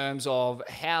in terms of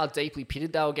how deeply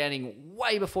pitted they were getting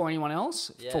way before anyone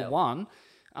else, for one.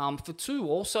 For two,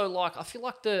 also, like, I feel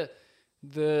like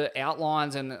the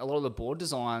outlines and a lot of the board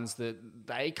designs that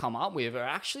they come up with are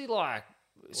actually, like,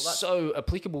 so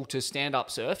applicable to stand-up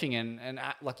surfing and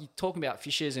like you're talking about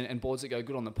fishes and boards that go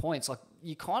good on the points. Like,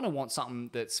 you kind of want something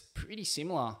that's pretty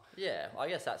similar. Yeah, I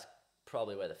guess that's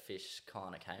probably where the fish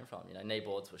kind of came from. Knee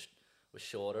boards were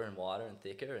shorter and wider and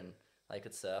thicker, and they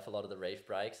could surf a lot of the reef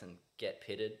breaks and get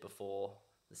pitted before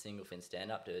the single fin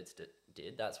stand-up dudes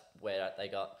did. That's where they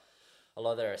got a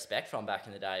lot of their respect from back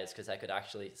in the day, is because they could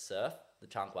actually surf the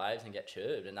chunk waves and get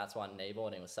tubed, and that's why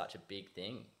kneeboarding was such a big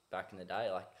thing back in the day.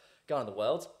 Like going to the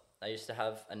Worlds, they used to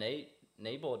have a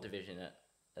kneeboard division in it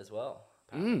as well.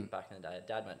 Back in the day,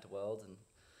 Dad went to Worlds and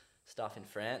stuff in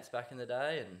France back in the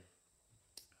day, and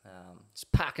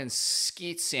Just packing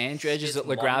skits, sand dredges at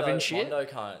Le Mondo, Grav and shit. Mondo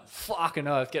cones. Fucking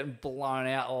oath, getting blown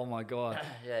out. Oh my god.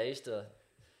 Yeah,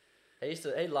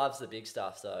 he loves the big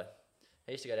stuff. So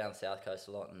he used to go down the south coast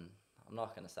a lot, and I'm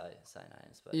not going to say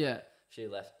names, but Yeah. a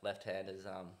few left-handers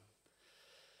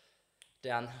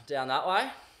down that way.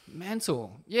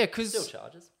 Mental. Yeah, Still because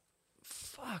charges.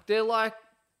 fuck, they're like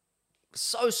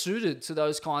so suited to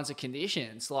those kinds of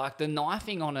conditions. Like the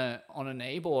knifing on a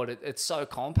kneeboard, it's so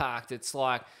compact. It's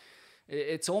like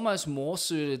it's almost more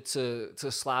suited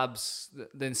to slabs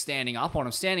than standing up on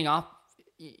them. Standing up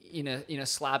in a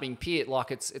slabbing pit,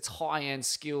 like it's high end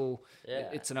skill. Yeah.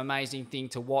 It's an amazing thing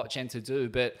to watch and to do.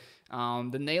 But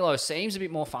the Nilo seems a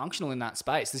bit more functional in that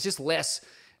space. There's just less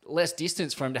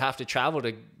distance for him to have to travel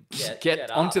to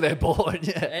get onto up. their board.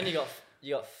 Yeah, And you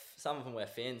got some of them wear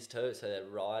fins too, so they're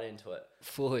right into it.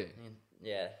 fully. And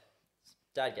yeah,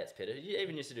 Dad gets pitted. He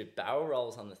even used to do barrel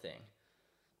rolls on the thing.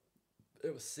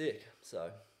 It was sick.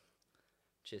 So,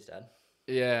 cheers, Dad.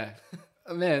 Yeah,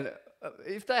 man.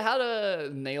 If they had a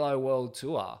Nilo World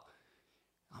Tour,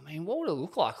 I mean, what would it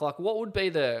look like? Like, what would be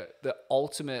the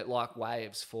ultimate like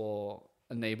waves for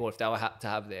a kneeboard if they were to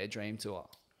have their dream tour?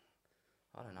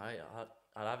 I don't know.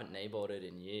 I haven't kneeboarded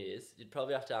in years. You'd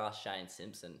probably have to ask Shane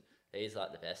Simpson. He's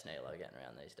like the best kneeler getting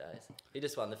around these days. He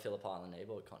just won the Phillip Island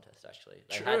kneeboard contest, actually.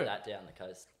 They True. had that down the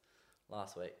coast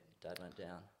last week. Dad went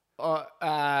down.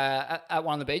 At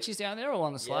one of the beaches down there or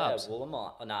one of the slabs? Yeah,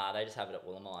 Woolamai. Oh, nah, they just have it at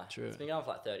Woolamai. True. It's been going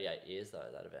for like 38 years, though,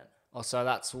 that event. Oh, so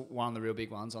that's one of the real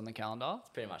big ones on the calendar? It's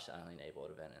pretty much the only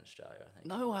kneeboard event in Australia, I think.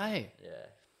 No way. Yeah.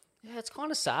 Yeah, it's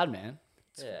kind of sad, man.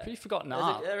 It's Yeah. pretty forgotten There's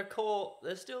art.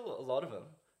 there's still a lot of them.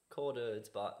 Core dudes,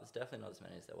 but there's definitely not as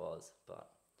many as there was. But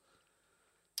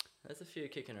there's a few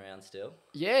kicking around still.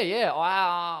 Yeah.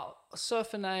 I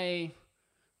surfing a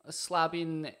slab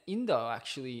in Indo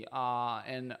actually,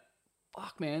 and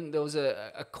fuck man, there was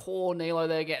a core Nilo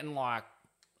there getting like,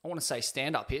 I want to say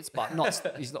stand up hits, but not.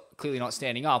 He's not clearly not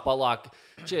standing up, but like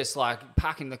just like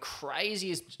packing the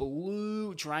craziest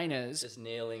blue drainers. Just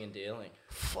kneeling and dealing.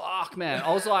 Fuck man,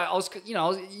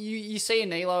 you see a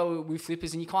Nilo with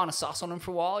flippers and you kind of suss on him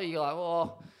for a while. You're like,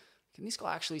 well, can this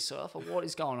guy actually surf or what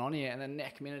is going on here? And then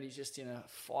next minute he's just in a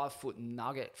 5-foot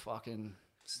nugget, fucking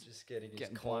Just getting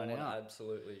Getting his blown corn out.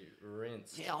 absolutely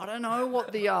rinsed. Yeah, I don't know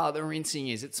what the rinsing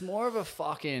is. It's more of a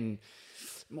fucking,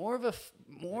 more of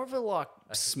a like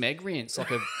smeg rinse,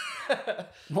 like a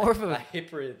more of A a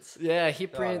hip rinse.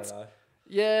 hip I rinse. don't know.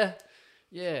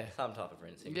 Yeah. Some type of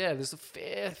rinsing. Yeah, there's a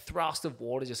fair thrust of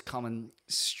water just coming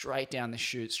straight down the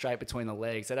chute, straight between the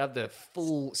legs. They'd have the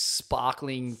full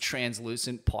sparkling,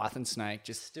 translucent python snake,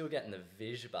 just Still getting the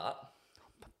vish, but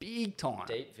big time,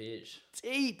 deep vish.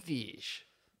 deep fish.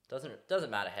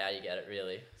 Doesn't matter how you get it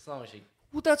really, as long as you.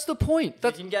 Well, that's the point.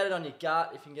 If you can get it on your gut,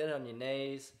 if you can get it on your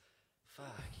knees, fuck.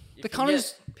 If The you can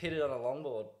cunners- get pitted on a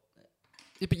longboard.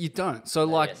 Yeah, but you don't. So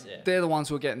like guess, yeah. they're the ones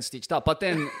who are getting stitched up. But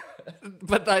then,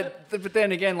 but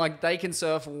then again, like they can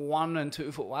surf 1 and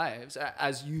 2 foot waves,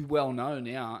 as you well know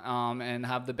now, and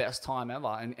have the best time ever,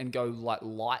 and go like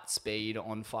light speed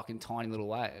on fucking tiny little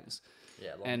waves,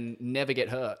 Yeah, and never get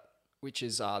hurt, which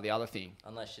is the other thing.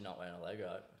 unless you're not wearing a leg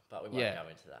rope, but we won't Yeah, go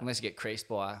into that. unless you get creased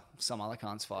by some other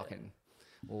cunt's fucking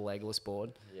legless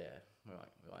board. Yeah,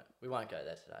 we won't go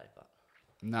there today, but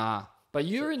Nah, but it's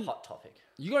you're a in. hot topic.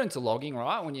 You got into logging,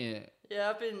 right? When you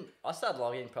Yeah, I started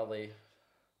logging probably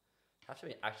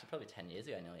 10 years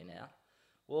ago nearly now.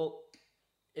 Well,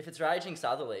 if it's raging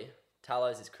southerly,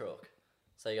 Tallows is crook.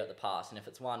 So you got the pass, and if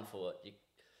it's 1 foot, you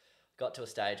got to a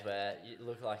stage where you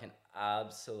look like an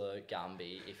absolute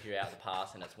Gumby if you're out the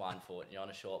pass and it's 1 foot and you're on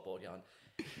a short board going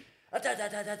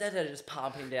just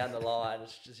pumping down the line.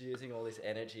 It's just using all this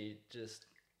energy, just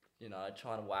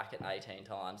trying to whack it 18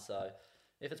 times. So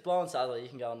if it's blowing southerly, you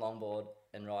can go on longboard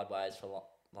and ride waves for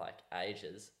like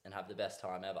ages and have the best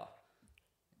time ever.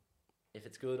 If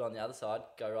it's good on the other side,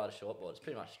 go ride a short board. It's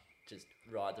pretty much just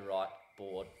ride the right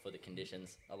board for the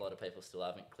conditions. A lot of people still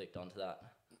haven't clicked onto that.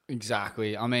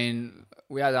 Exactly. I mean,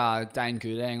 we had Dane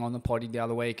Goodang on the potty the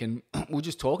other week, and we were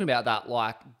just talking about that.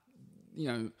 Like,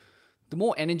 the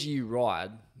more energy you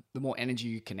ride, the more energy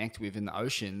you connect with in the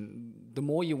ocean, the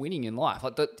more you're winning in life.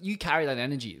 Like, you carry that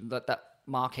energy. That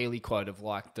Mark Healy quote of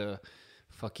like the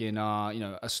fucking,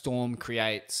 a storm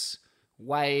creates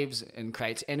waves and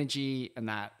creates energy, and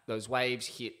that those waves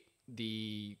hit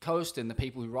the coast and the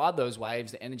people who ride those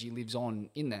waves, the energy lives on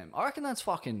in them. I reckon that's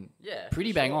fucking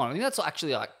pretty for bang sure. on. I think that's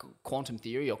actually like quantum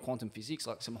theory or quantum physics,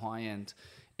 like some high-end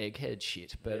egghead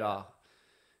shit. But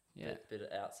Bit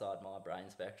outside my brain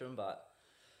spectrum, but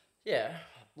yeah,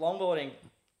 longboarding.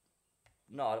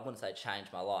 No, I wouldn't say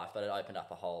changed my life, but it opened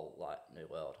up a whole like new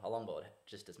world. I longboard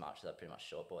just as much as I pretty much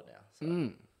shortboard now.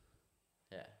 So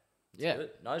it's good.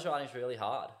 Nose riding's really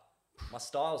hard. My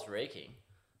style's reeking,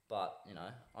 but you know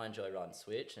I enjoy riding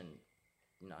switch, and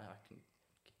you know I can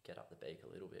get up the beak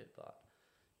a little bit. But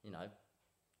you know,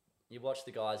 you watch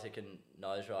the guys who can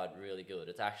nose ride really good.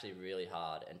 It's actually really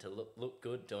hard, and to look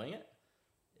good doing it,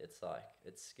 it's like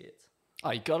it's skits. Oh,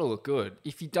 you got to look good.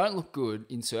 If you don't look good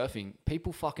in surfing,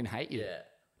 people fucking hate you. Yeah.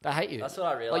 They hate you. That's what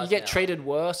I realised. Like, you get now. treated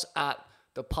worse at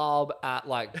the pub, at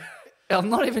like...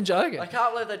 I'm not even joking. I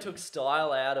can't believe they took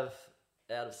style out of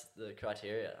the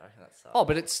criteria. I reckon that sucks. Oh,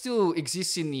 but it still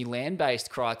exists in the land-based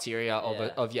criteria Yeah.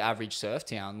 of your average surf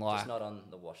town. Like, Just not on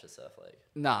the Washer Surf League.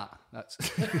 nah, that's...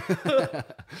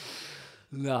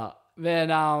 nah.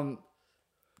 Then,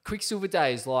 Quicksilver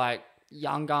days, like,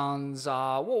 Young Guns,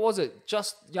 what was it?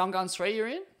 Just Young Guns 3 you're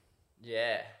in?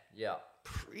 Yeah.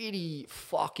 Pretty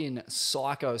fucking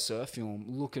psycho surf film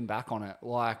looking back on it.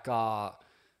 Like, what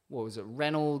was it?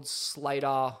 Reynolds,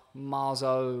 Slater,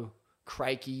 Marzo,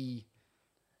 Crakey,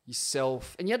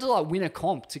 yourself. And you had to like win a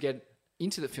comp to get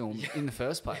into the film in the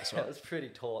first place, right? It was a pretty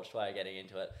torched way of getting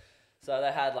into it. So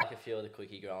they had like a few of the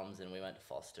quickie groms, and we went to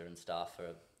Foster and stuff for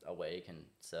a week and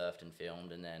surfed and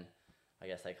filmed, and then I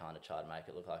guess they kind of tried to make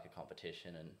it look like a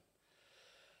competition, and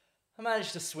I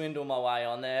managed to swindle my way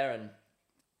on there, and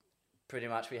pretty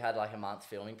much we had like a month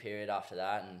filming period after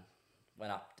that, and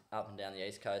went up and down the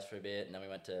east coast for a bit, and then we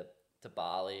went to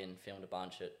Bali and filmed a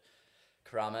bunch at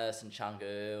Karamas and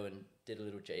Canggu, and did a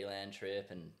little G-Land trip,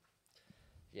 and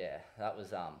yeah, that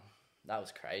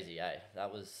was crazy, eh?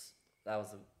 That was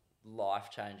a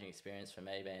life-changing experience for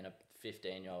me, being a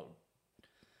 15-year-old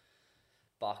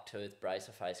buck-toothed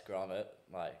bracer-faced grommet,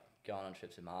 like going on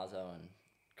trips with Marzo and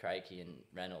Crakey and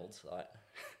Reynolds, like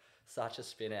such a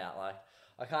spin out. Like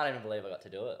I can't even believe I got to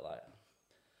do it. Like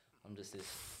I'm just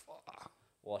this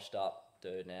washed up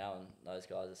dude now, and those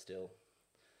guys are still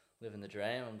living the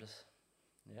dream.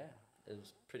 It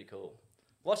was pretty cool.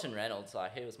 Watching Reynolds,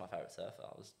 like he was my favourite surfer.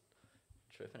 I was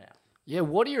tripping out. Yeah,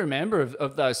 what do you remember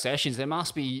of those sessions? There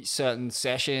must be certain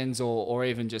sessions or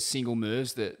even just single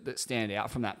moves that stand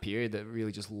out from that period that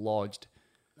really just lodged.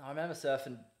 I remember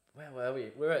surfing, where were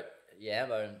we? We were at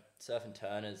Yambo and surfing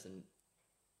Turners, and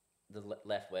the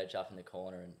left wedge up in the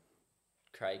corner, and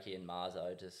Crakey and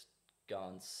Marzo just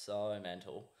going so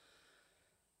mental.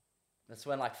 That's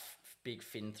when like big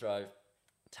fin throw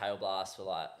tail blasts were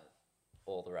like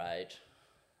all the rage,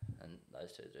 and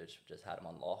those two dudes just had them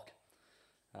on lock.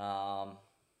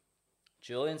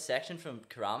 Julian's section from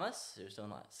Karamas, he was doing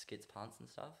like skits, punts and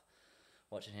stuff.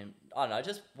 Watching him, I don't know,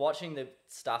 just watching the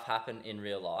stuff happen in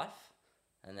real life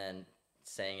and then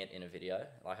seeing it in a video.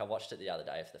 Like I watched it the other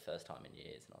day for the first time in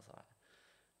years, and I was like,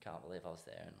 can't believe I was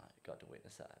there and like got to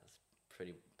witness that. It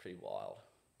was pretty wild.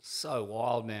 So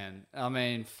wild, man. I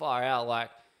mean, far out. Like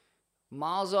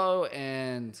Marzo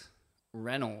and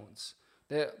Reynolds,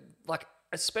 they're like,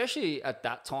 especially at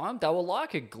that time, they were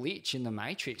like a glitch in the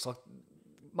Matrix. Like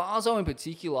Marzo in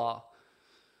particular,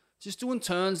 just doing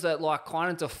turns that like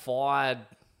kind of defied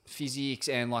physics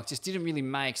and like just didn't really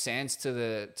make sense to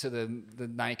the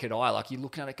naked eye. Like you're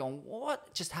looking at it going,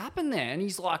 what just happened there? And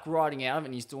he's like riding out of it,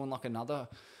 and he's doing like another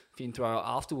fin throw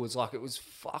afterwards. Like it was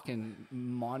fucking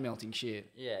mind melting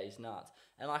shit. Yeah, he's nuts.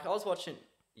 And like I was watching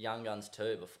Young Guns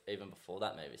too, even before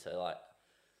that movie. So like,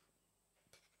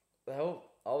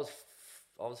 I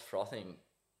was frothing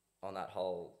on that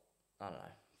whole, I don't know,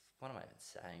 what am I even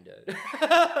saying, dude?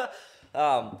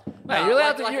 Mate, you're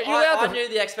allowed to. I knew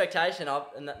the expectation of,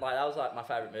 and that was like my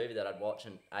favourite movie that I'd watch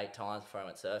 8 times before I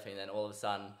went surfing. And then all of a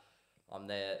sudden, I'm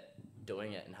there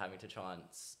doing it and having to try and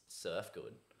surf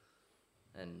good.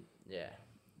 And yeah,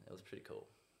 it was pretty cool.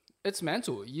 It's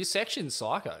mental. Your section's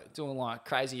psycho, doing like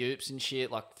crazy oops and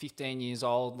shit, like 15 years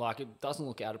old. Like it doesn't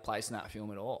look out of place in that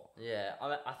film at all. Yeah,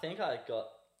 I think I got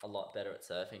a lot better at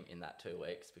surfing in that 2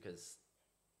 weeks because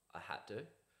I had to.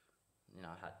 You know,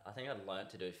 I think I'd learnt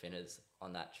to do finners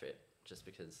on that trip just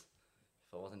because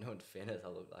if I wasn't doing finners, I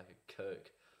looked like a kook.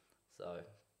 So,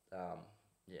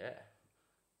 yeah.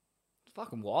 It's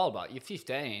fucking wild, but you're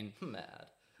 15. Mad.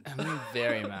 I mean,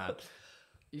 very mad.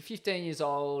 You're 15 years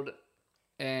old,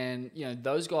 and, you know,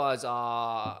 those guys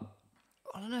are...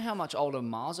 I don't know how much older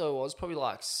Marzo was, probably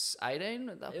like 18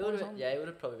 at that point. He would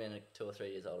have probably been 2 or 3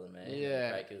 years older than me.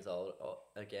 Yeah. Craig was old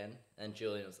again, and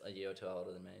Julian was a year or two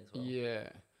older than me as well. Yeah.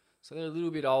 So they're a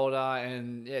little bit older,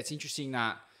 and yeah, it's interesting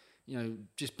that,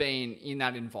 just being in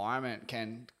that environment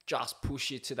can just push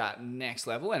you to that next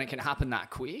level, and it can happen that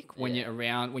quick when you're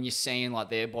around, when you're seeing like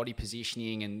their body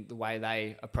positioning and the way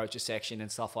they approach a section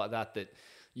and stuff like that, that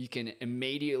you can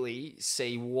immediately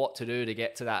see what to do to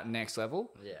get to that next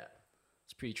level. Yeah.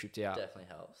 It's pretty tripped out. Definitely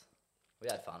helps. We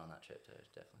had fun on that trip too,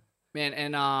 definitely. Man,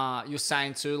 and you're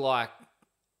saying too, like,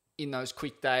 in those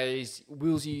quick days,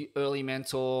 Willsy early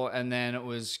mentor, and then it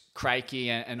was Crakey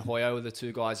and Hoyo were the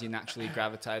two guys you naturally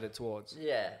gravitated towards.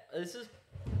 Yeah, this is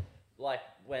like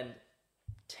when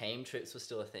team trips were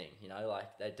still a thing,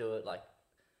 like they'd do it, like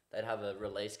they'd have a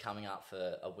release coming up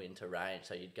for a winter range,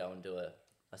 so you'd go and do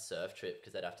a surf trip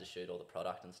because they'd have to shoot all the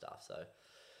product and stuff. So,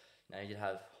 you'd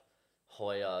have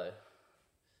Hoyo,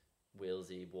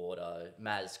 Willsy, Wardo,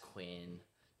 Maz Quinn,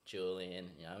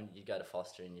 Julian, you'd go to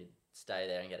Foster and you'd stay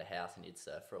there and get a house and you'd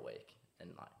surf for a week, and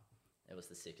like it was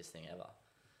the sickest thing ever.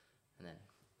 And then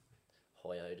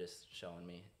Hoyo just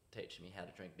teaching me how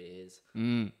to drink beers.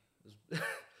 It was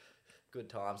good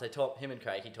times. Him and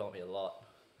Crakey taught me a lot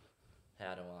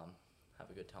how to have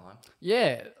a good time.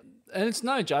 Yeah, and it's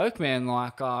no joke, man.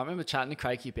 Like I remember chatting to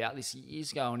Crakey about this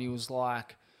years ago, and he was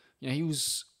like, he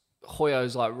was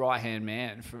Hoyo's like right hand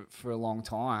man for a long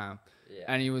time,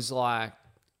 and he was like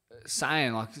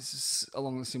saying, like, this is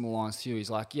along the similar lines to you. He's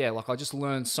like, I just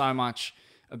learned so much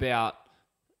about,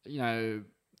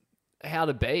 how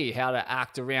to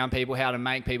act around people, how to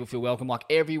make people feel welcome. Like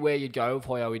everywhere you'd go with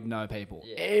Hoyo, he'd know people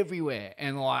everywhere,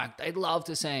 and like they'd love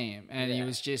to see him. And he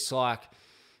was just like,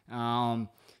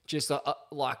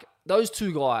 like those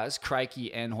two guys, Crakey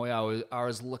and Hoyo, are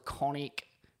as laconic,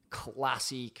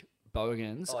 classic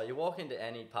bogans. Oh, you walk into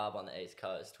any pub on the East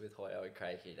Coast with Hoyo and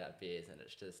Crakey to have beers, and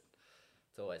it's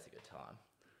always a good time.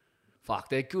 Fuck,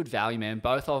 they're good value, man.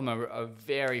 Both of them are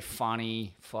very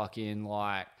funny, fucking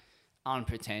like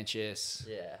unpretentious.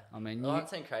 Yeah. I mean, I haven't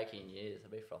seen Crakey in years.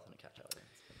 I'd be frothing to catch up with him.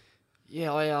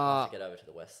 Yeah, I'll have to get over to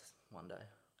the west one day.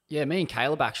 Yeah, me and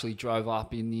Caleb actually drove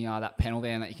up in the that panel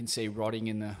van that you can see rotting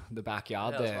in the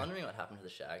backyard there. I was wondering what happened to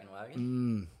the shaggin'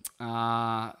 wagon.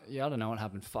 I don't know what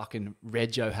happened. Fucking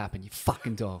Rego happened, you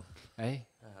fucking dog. Hey?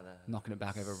 Knocking it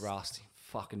back over rust.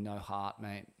 Fucking no heart,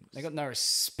 mate. They got no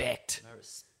respect. No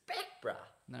respect, bruh.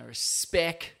 No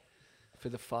respect for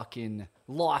the fucking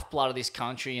lifeblood of this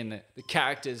country and the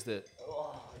characters that...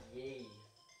 Oh, yeah.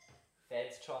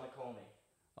 Fed's trying to call me.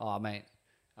 Oh, mate.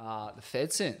 The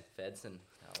Fedson.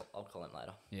 I'll call him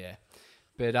later. Yeah.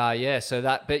 But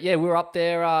we were up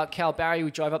there, Cal Barry,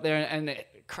 we drove up there, and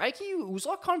Crakey, it was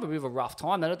like kind of a bit of a rough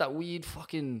time. They had that weird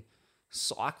fucking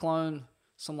cyclone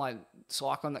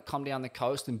that come down the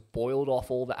coast and boiled off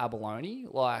all the abalone,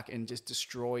 and just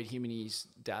destroyed him and his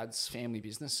dad's family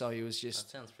business. So he was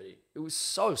just... That sounds pretty... It was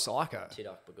so psycho.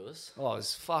 Tidak bagus. Oh, it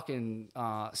was fucking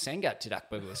Sangat Tidak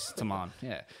bagus, Taman.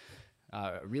 Yeah.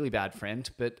 A really bad friend.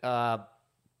 But,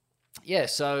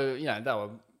 so, they were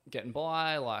getting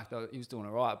by. He was doing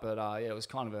all right. But, it was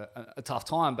kind of a tough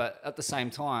time. But at the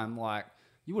same time,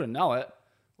 you wouldn't know it.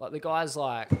 The guy's,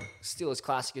 still as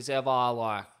classic as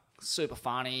ever, super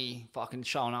funny, fucking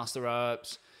showing us the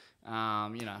ropes. We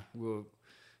were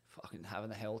fucking having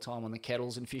the hell time on the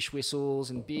kettles and fish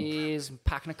whistles and beers and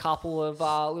packing a couple of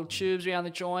little tubes around the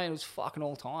joint. It was fucking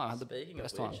all time. I had the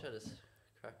best time. I just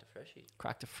cracked a freshie.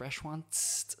 Cracked a fresh one.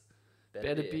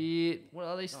 Better beer. What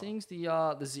are these things?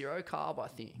 The zero carb, I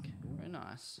think. Very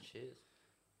nice. Cheers.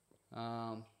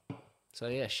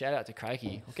 Shout out to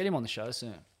Crakey. I'll get him on the show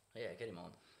soon. Yeah, get him on.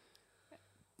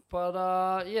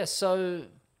 But so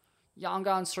Young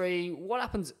Guns 3, what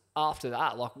happens after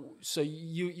that? So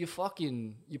your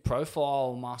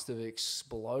profile must have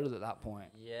exploded at that point.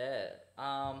 Yeah.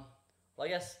 I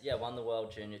guess, won the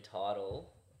World Junior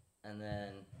title, and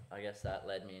then I guess that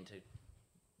led me into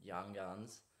Young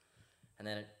Guns, and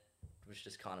then it was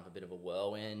just kind of a bit of a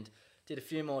whirlwind. Did a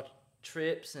few more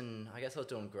trips, and I guess I was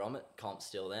doing grommet comp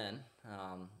still then,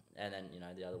 and then,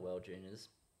 the other World Juniors.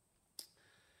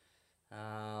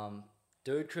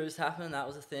 Dude Cruise happened. That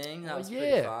was a thing. That was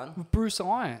pretty fun. With Bruce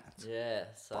Irons. Yeah.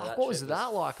 So what was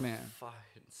that like, man?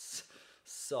 Fucking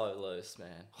so loose,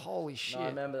 man. Holy shit. No, I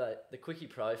remember that the Quickie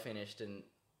Pro finished and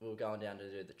we were going down to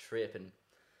do the trip, and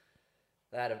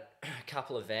they had a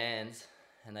couple of vans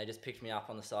and they just picked me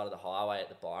up on the side of the highway at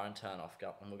the Byron turn-off,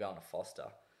 and we're going to Foster.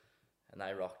 And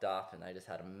they rocked up and they just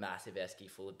had a massive esky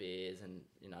full of beers, and,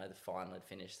 the final had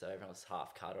finished, so everyone was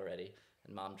half cut already.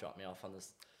 And Mum dropped me off on the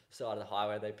side of the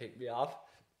highway. They picked me up.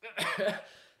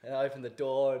 And I opened the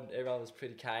door and everyone was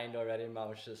pretty caned already. Mum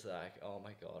was just like, oh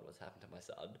my God, what's happened to my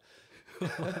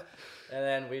son? And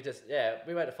then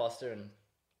we went to Foster and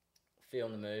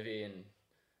filmed the movie and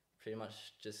pretty much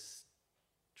just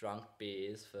drunk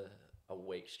beers for a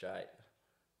week straight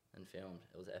and filmed.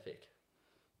 It was epic.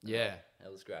 Yeah.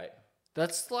 It was great.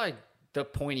 That's like the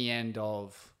pointy end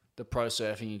of the pro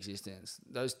surfing existence.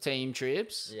 Those team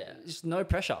trips, Yeah. just no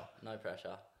pressure. No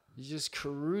pressure. You're just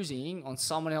cruising on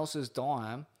someone else's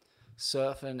dime,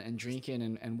 surfing and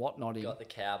drinking and whatnot. Got the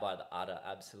cow by the udder,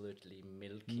 absolutely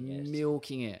milking it.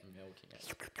 Milking it. Milking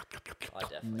it. I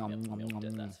definitely milked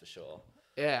it, that's for sure.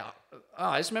 Yeah. Oh,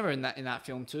 I just remember in that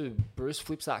film too, Bruce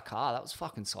flips that car. That was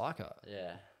fucking psycho.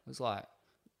 Yeah. It was like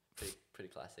Pretty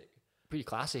classic. pretty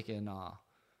classic and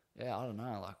yeah, I don't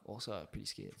know, like also pretty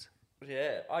scared.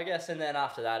 Yeah, I guess, and then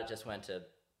after that, it just went to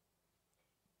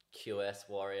QS,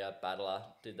 Warrior, Battler.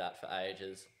 Did that for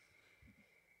ages.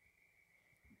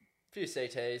 Few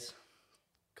CTs.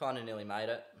 Kind of nearly made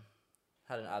it.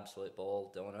 Had an absolute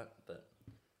ball doing it, but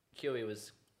QE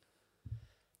was,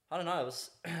 I don't know, it was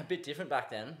a bit different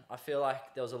back then. I feel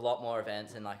like there was a lot more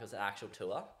events and like it was an actual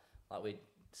tour. Like we'd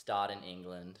start in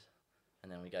England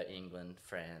and then we go England,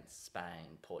 France,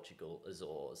 Spain, Portugal,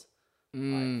 Azores.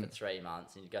 Like for 3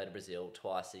 months, and you go to Brazil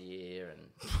twice a year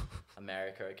and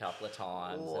America a couple of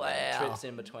times. Wow. And then trips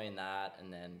in between that,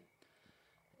 and then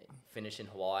finish in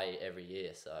Hawaii every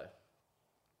year. So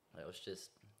it was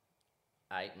just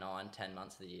 8, 9, 10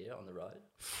 months of the year on the road.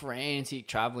 Frantic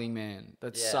traveling, man.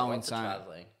 That's Yeah, so lots of insane.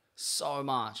 traveling. So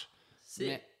much. Sick.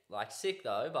 Man, Like sick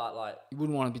though, but like you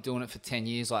wouldn't want to be doing it for 10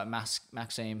 years like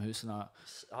Maxime Husino.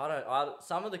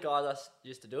 some of the guys I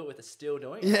used to do it with are still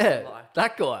doing it. Yeah, Like,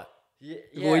 that guy. yeah.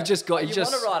 Well, he just got- You he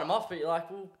just- want to write them off, but you're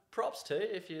like, well, props too.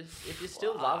 If you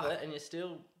still love it and you're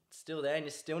still there and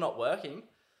you're still not working,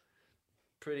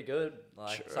 pretty good.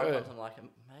 Like Sure. sometimes I'm like,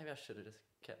 maybe I should have just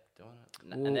kept doing it.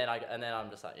 Well- And then I'm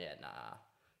just like, yeah, nah.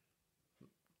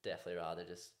 Definitely rather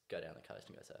just go down the coast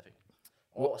and go surfing.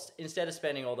 Or instead of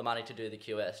spending all the money to do the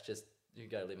QS, just you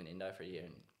go live in Indo for a year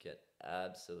and get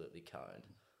absolutely coned.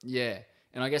 Yeah.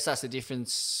 And I guess that's the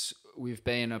difference with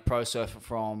being a pro surfer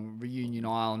from Reunion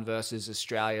Island versus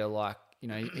Australia. Like, you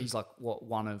know, he's like, what,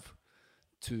 one of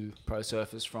 2 pro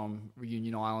surfers from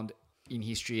Reunion Island in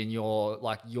history, and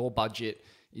your budget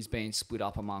is being split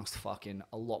up amongst fucking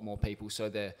a lot more people. So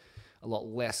they're a lot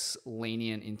less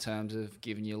lenient in terms of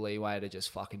giving you leeway to just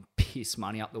fucking piss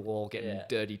money up the wall, getting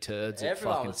dirty turds at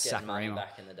Everyone fucking was getting money Sakarima.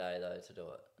 back in the day though to do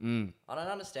it. I don't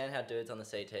understand how dudes on the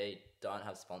CT don't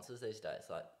have sponsors these days.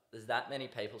 Like, there's that many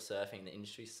people surfing. The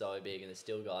industry's so big, and there's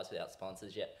still guys without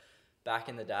sponsors. Yet, back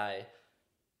in the day,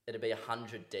 it'd be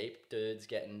 100 deep dudes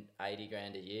getting 80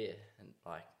 grand a year, and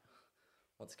like,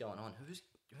 what's going on?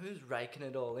 Who's raking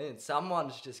it all in?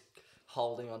 Someone's just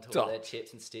holding onto all their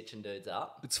chips and stitching dudes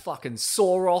up. It's fucking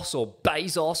Soros or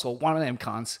Bezos or one of them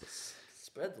cunts.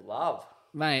 Spread the love.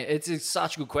 Mate, it's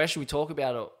such a good question. We talk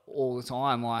about it all the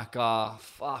time. Like,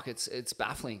 fuck, it's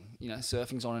baffling. You know,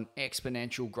 surfing's on an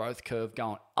exponential growth curve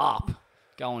going up,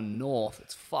 going north.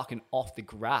 It's fucking off the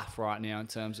graph right now in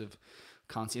terms of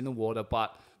cunts in the water.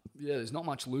 But, yeah, there's not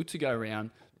much loot to go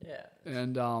around. Yeah.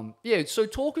 And, yeah, so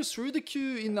talk us through the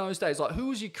queue in those days. Like, who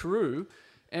was your crew?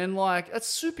 And, like, that's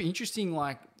super interesting.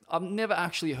 Like, I've never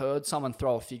actually heard someone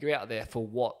throw a figure out there for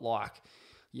what, like,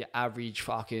 your average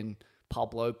fucking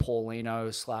Pablo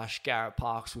Paulino / Garrett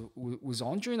Parks was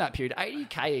on during that period.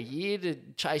 80K a year to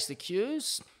chase the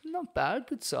queues, not bad,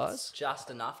 good size. Just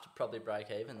enough to probably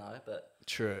break even though, but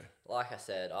True. like I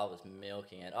said, I was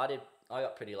milking it. I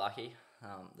got pretty lucky.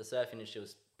 The surf industry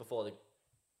was before the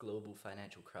global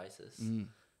financial crisis.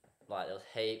 Like, there was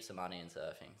heaps of money in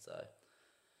surfing, so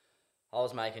I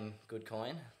was making good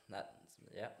coin.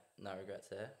 No regrets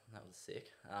there. That was sick.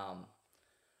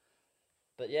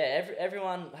 But yeah,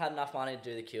 everyone had enough money to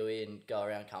do the QE and go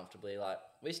around comfortably. Like,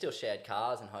 we still shared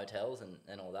cars and hotels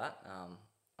and all that.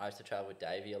 I used to travel with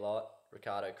Davey a lot,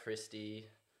 Ricardo Christie,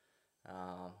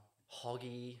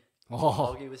 Hoggy.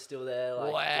 Oh. Hoggy was still there,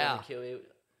 like, Wow. doing the QE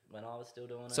when I was still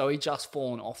doing it. So he just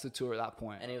fallen off the tour at that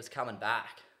point. And he was coming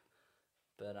back.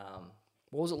 But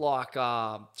What was it like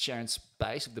sharing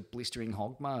space with the blistering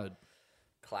hog mode?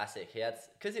 classic.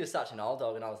 Because he was such an old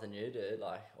dog and I was the new dude,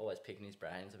 like, always picking his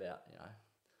brains about, you know,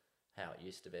 how it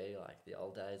used to be, like the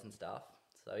old days and stuff.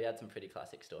 So he had some pretty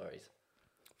classic stories.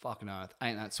 Fucking earth.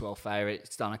 Ain't that swell favourite?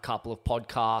 It's done a couple of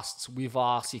podcasts with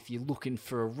us. If you're looking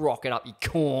for a rocket up your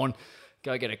corn,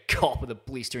 go get a cop of the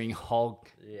blistering hog.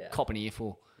 Yeah. Cop an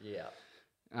earful. Yeah.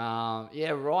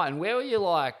 Yeah, right. And where were your,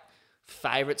 like,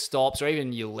 favourite stops or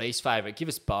even your least favourite? Give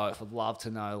us both. I'd love to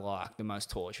know, like, the most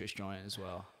torturous joint as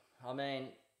well. I mean,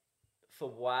 for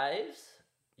waves,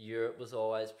 Europe was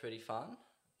always pretty fun.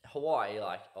 Hawaii,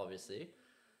 like, obviously.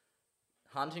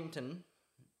 Huntington,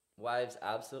 waves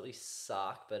absolutely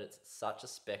suck, but it's such a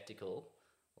spectacle.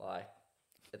 Like,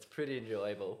 it's pretty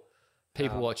enjoyable.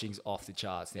 People watching's off the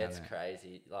charts now. It's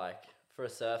crazy. Like, for a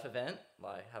surf event,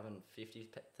 like having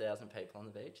 50,000 people on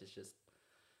the beach is just,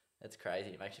 it's crazy.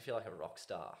 It makes you feel like a rock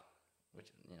star, which,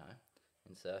 you know,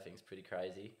 in surfing is pretty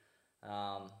crazy.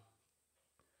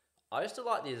 I used to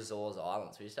like the Azores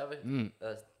Islands. We used to have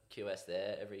a QS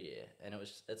there every year, and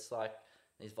it's like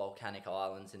these volcanic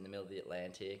islands in the middle of the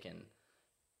Atlantic and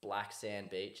black sand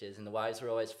beaches, and the waves were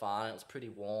always fun. It was pretty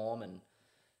warm and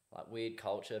like weird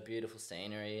culture, beautiful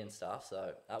scenery and stuff.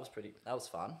 So that was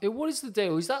fun. What is the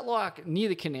deal? Is that like near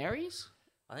the Canaries?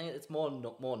 I think it's more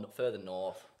further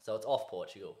north, so it's off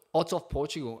Portugal. Oh, it's off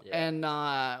Portugal. Yeah. And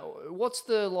what's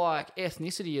the like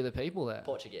ethnicity of the people there?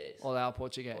 Portuguese. Oh, they are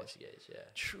Portuguese. Portuguese, yeah.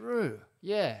 True.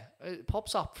 Yeah. It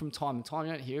pops up from time to time.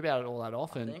 You don't hear about it all that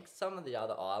often. I think some of the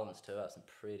other islands too have some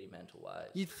pretty mental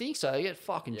waves. You'd think so. You get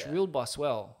fucking drilled by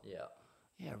swell. Yeah.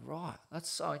 Yeah, right. That's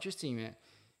so interesting, man.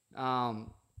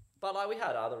 But like we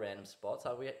had other random spots.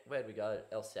 Like where'd we go?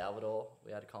 El Salvador.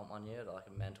 We had a comp one year, like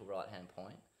a mental right hand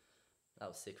point. That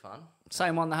was sick fun.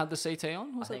 Same one that had the CT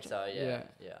on? I think so. Yeah.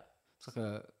 It's like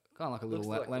kind of like a little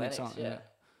Looks like Lennox, Lennox, yeah.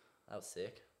 That was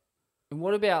sick. And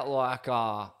what about like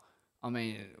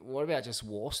what about just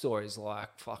war stories,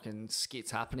 like fucking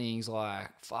skits happenings, like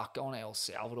fuck going to El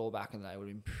Salvador back in the day would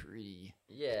have been pretty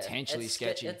potentially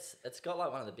sketchy. It's got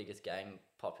like one of the biggest gang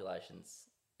populations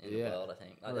in the world, I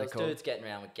think. Like Really there's cool. dudes getting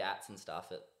around with gats and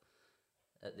stuff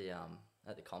at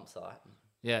the comp site.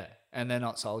 Yeah, and they're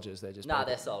not soldiers; they're just Nah, people.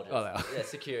 they're soldiers. Oh, they are. Yeah,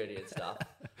 security and stuff.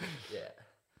 Yeah.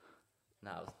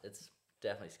 No, it's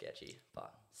definitely sketchy,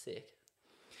 but sick.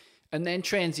 And then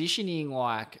transitioning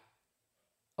like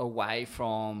away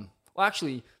from. Well,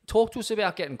 actually, talk to us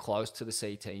about getting close to the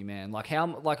CT, man. Like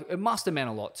how, like it must have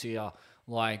meant a lot to you,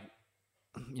 like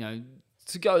you know,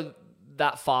 to go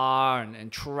that far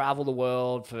and travel the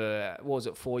world for what was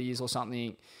it, 4 years or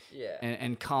something? Yeah.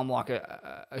 And come like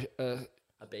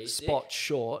a beastie. spot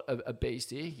short, a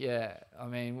beastie. Yeah, I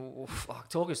mean, fuck,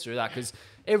 talk us through that because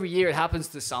every year it happens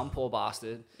to some poor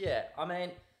bastard. Yeah, I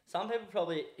mean, some people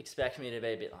probably expect me to be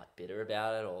a bit like bitter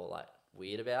about it or like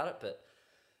weird about it, but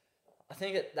I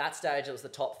think at that stage it was the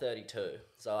top 32.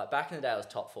 So like back in the day it was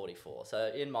top 44.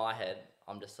 So in my head,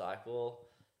 I'm just like, well,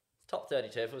 it's top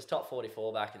 32. If it was top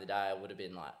 44 back in the day, I would have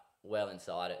been like well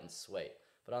inside it and sweet.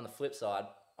 But on the flip side,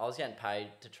 I was getting paid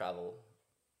to travel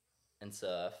and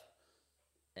surf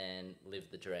and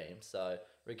live the dream. So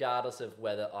regardless of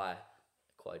whether I,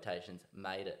 quotations,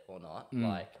 made it or not,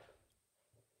 like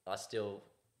I still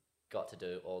got to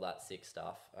do all that sick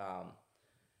stuff.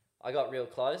 I got real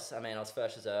close. I mean, I was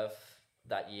first reserve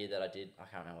that year that I did. I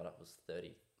can't remember what it was,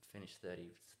 finished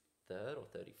 33rd or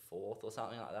 34th or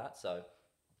something like that. So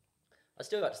I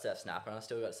still got to surf snapper and I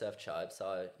still got to surf chobe.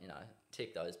 So, you know,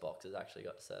 tick those boxes. I actually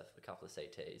got to surf a couple of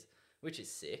CTs, which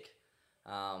is sick.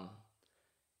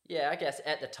 Yeah, I guess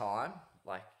at the time,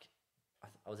 like,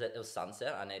 it was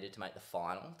sunset. I needed to make the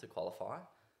final to qualify,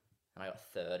 and I got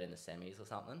third in the semis or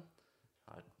something.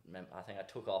 I think I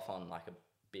took off on like a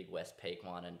big West Peak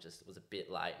one and just was a bit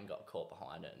late and got caught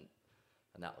behind it,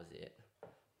 and that was it.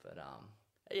 But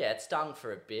yeah, it stung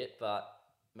for a bit, but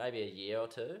maybe a year or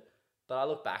two. But I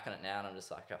look back on it now and I'm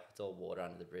just like, oh, it's all water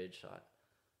under the bridge. Like,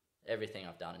 everything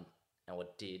I've done and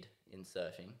what did in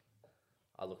surfing,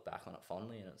 I look back on it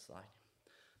fondly, and it's like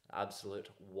absolute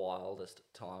wildest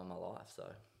time of my life. So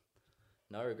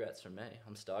no regrets from me.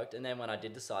 I'm stoked. And then when I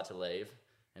did decide to leave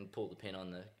and pull the pin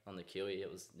on the Kiwi, it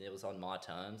was on my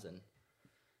terms, and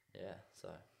yeah, so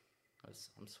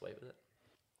I'm sweet with it.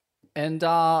 And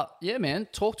yeah, man,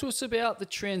 talk to us about the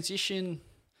transition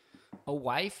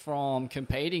away from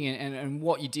competing and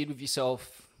what you did with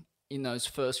yourself in those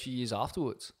first few years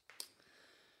afterwards.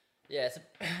 Yeah,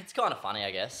 it's kind of funny,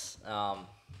 I guess.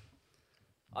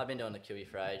 I've been doing the Kiwi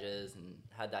for ages and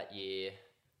had that year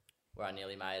where I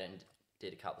nearly made it and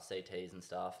did a couple of CTs and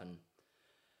stuff. And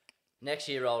next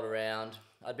year rolled around.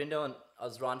 I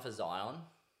was running for Zion.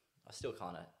 I still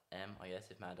kind of am, I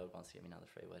guess. If Mad Dog wants to give me another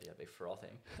free word, I'd be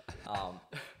frothing.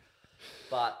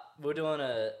 But we're doing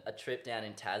a trip down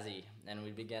in Tassie and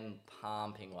we began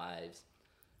pumping waves.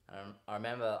 And I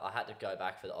remember I had to go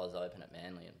back for the Oz Open at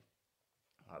Manly, and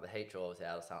the heat draw was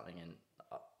out or something, and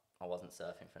I wasn't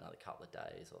surfing for another couple of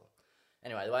days.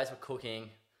 Anyway, the waves were cooking,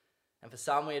 and for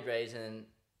some weird reason,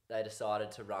 they decided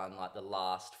to run like the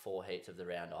last 4 heats of the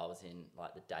round I was in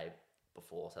like the day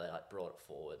before, so they like brought it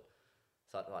forward.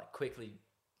 So I had to like quickly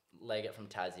leg it from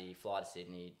Tassie, fly to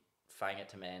Sydney, fang it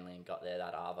to Manly, and got there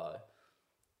that arvo,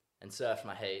 and surfed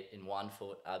my heat in 1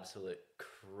 foot absolute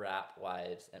crap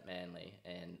waves at Manly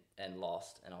and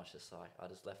lost. And I was just like, I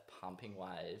just left pumping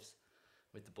waves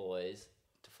with the boys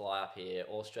to fly up here,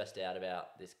 all stressed out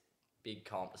about this big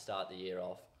comp to start the year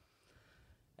off.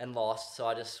 and lost. So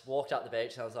I just walked up the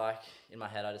beach and I was like, in my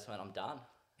head, I just went, I'm done.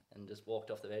 And just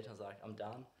walked off the beach and I was like, I'm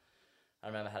done. I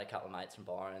remember I had a couple of mates from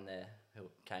Byron there who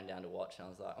came down to watch and I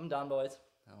was like, I'm done, boys.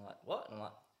 And I'm like, what? And I'm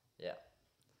like, yeah.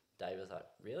 Dave was like,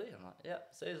 really? I'm like, yeah,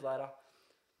 see you later.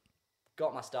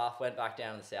 Got my stuff, went back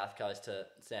down to the south coast to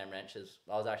Sam Wrench's.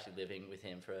 I was actually living with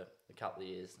him for a couple of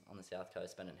years on the south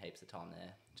coast, spending heaps of time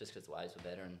there just because the waves were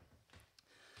better and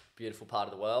beautiful part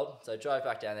of the world. So drove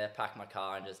back down there, packed my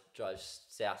car and just drove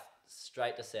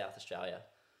straight to South Australia,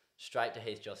 straight to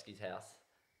Heath Joski's house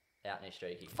out near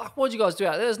Streaky. Fuck, what'd you guys do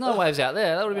out there? There's no waves out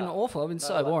there. That would have been awful. It would have been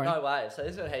so boring. No waves. So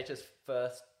this is when he just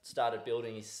first started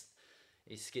building his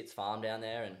skits farm down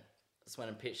there, and just went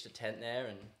and pitched a tent there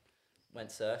and went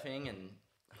surfing and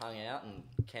hung out and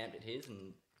camped at his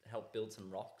and helped build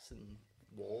some rocks and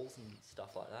walls and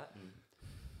stuff like that. And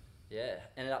yeah,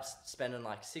 ended up spending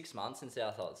like 6 months in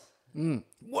South Oz.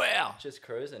 Wow. Just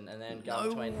cruising, and then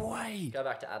go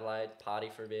back to Adelaide, party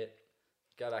for a bit,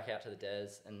 go back out to the Des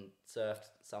and surfed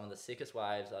some of the sickest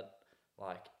waves I'd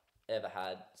like ever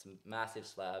had, some massive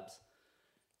slabs,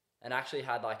 and actually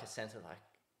had like a sense of like,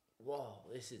 whoa,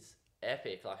 this is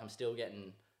epic. Like I'm still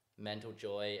getting mental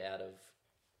joy out of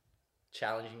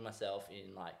challenging myself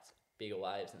in like bigger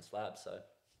waves and slabs. So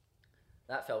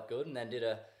that felt good. And then did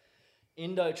a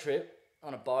Indo trip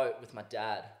on a boat with my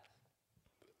dad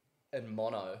and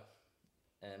Mono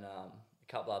and a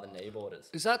couple other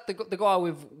kneeboarders. Is that the guy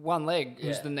with one leg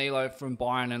who's Yeah. the Nilo from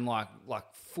Byron and like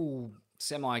full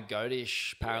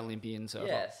semi-goatish Paralympian surfer?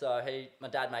 Yeah, so my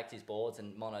dad makes his boards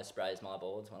and Mono sprays my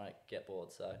boards when I get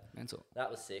boards. So Mental.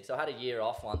 that was sick. So I had a year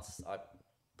off once I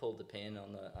pulled the pin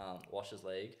on the Washers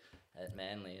League at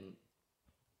Manly, and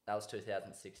that was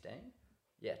 2016.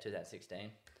 Yeah,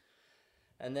 2016.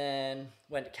 And then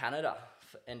went to Canada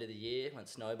for end of the year, went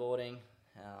snowboarding.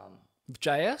 With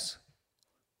JS?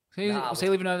 Was he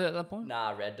living over there at that point?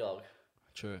 Nah, Red Dog.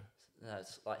 True.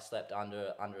 Like slept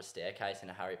under a staircase in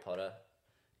a Harry Potter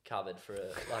cupboard for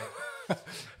a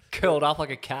Curled up like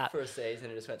a cat. for a season,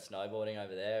 and just went snowboarding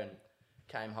over there and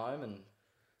came home. And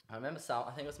I remember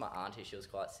I think it was my auntie, she was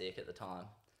quite sick at the time.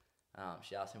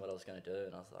 She asked me what I was going to do,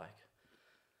 and I was like,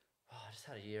 I just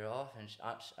had a year off. And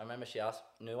I remember she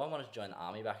knew I wanted to join the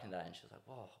army back in the day, and she was like,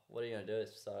 whoa, what are you going to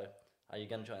do? So are you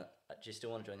going to do you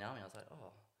still want to join the army? I was like,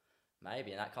 oh,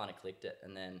 maybe. And that kind of clicked it.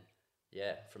 And then,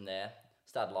 yeah, from there,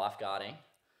 started lifeguarding.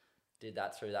 Did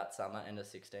that through that summer, end of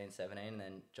 16, 17, and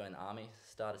then joined the army,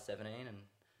 started 17, and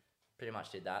pretty much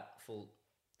did that full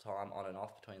time on and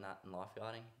off between that and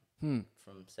lifeguarding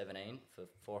from 17 for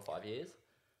 4 or 5 years.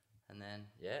 And then,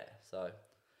 yeah, so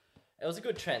it was a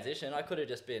good transition. I could have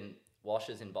just been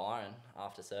washers in Byron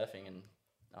after surfing and,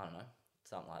 I don't know,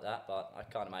 something like that. But I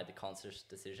kind of made the conscious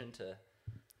decision to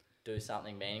do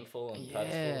something meaningful and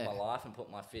purposeful in my life and put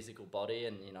my physical body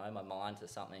and, you know, my mind to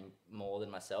something more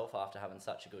than myself after having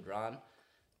such a good run.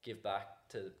 Give back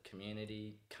to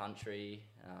community, country,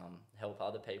 help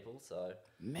other people. So,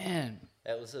 Man.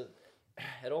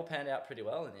 it all panned out pretty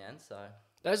well in the end, so...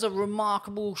 There's a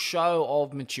remarkable show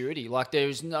of maturity. Like, there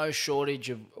is no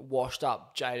shortage of washed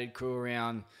up, jaded crew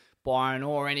around Byron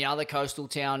or any other coastal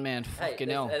town, man. Fucking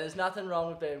hell. There's nothing wrong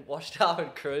with being washed up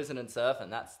and cruising and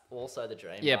surfing. That's also the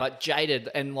dream. Yeah, right? but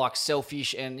jaded and like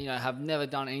selfish and, you know, have never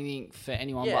done anything for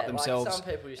anyone Yeah, but like themselves. some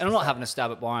people used And I'm to not say- having a stab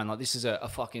at Byron. Like, this is a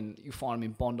fucking, you find them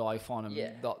in Bondi, you find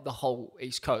them the whole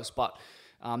East Coast. But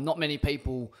not many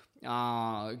people go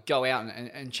out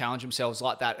and challenge themselves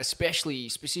like that,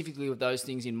 specifically with those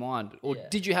things in mind. Or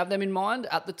did you have them in mind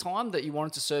at the time that you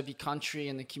wanted to serve your country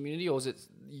and the community, or was it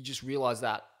you just realised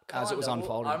that as it was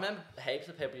unfolding? I remember heaps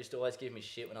of people used to always give me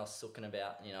shit when I was sooking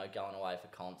about, you know, going away for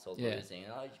comps or losing.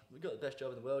 Oh, we got the best job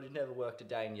in the world. You've never worked a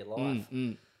day in your life.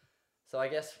 So I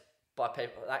guess by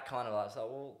people, that kind of like, so,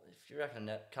 well, if you reckon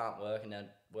that can't work and then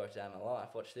work a day in my life,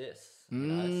 watch this. You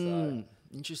know, so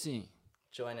Interesting.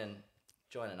 joining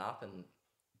up and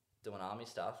doing army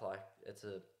stuff, like it's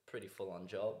a pretty full-on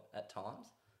job at times,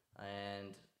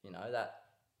 and you know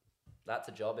that's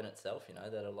a job in itself, you know,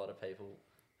 that a lot of people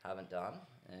haven't done,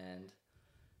 and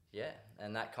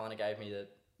and that kind of gave me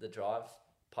the drive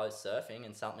post surfing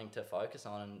and something to focus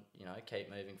on and, you know, keep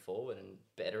moving forward and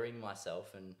bettering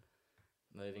myself and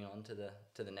moving on to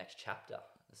the next chapter,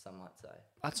 as some might say.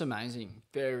 That's amazing.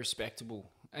 Very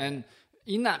respectable. And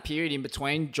in that period in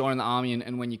between joining the army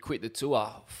and when you quit the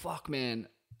tour, fuck, man,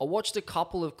 I watched a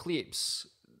couple of clips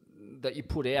that you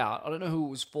put out. I don't know who it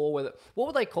was for. What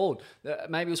were they called?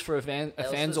 Maybe it was for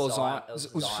fans or Zion. It was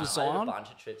for I did a Zion? bunch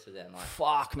of trips with them. Like,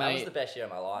 Fuck, that mate. was the best year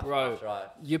of my life. Bro, After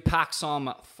you packed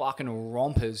some fucking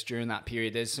rompers during that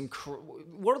period. There's some...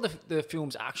 what are the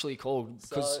films actually called?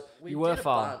 Because we you were did a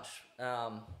far.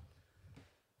 bunch.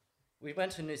 We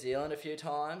went to New Zealand a few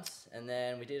times, and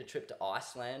then we did a trip to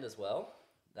Iceland as well.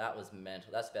 That was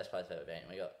mental. That's the best place I've ever been.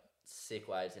 We got sick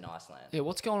waves in Iceland. Yeah,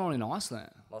 what's going on in Iceland?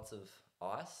 Lots of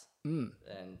ice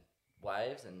and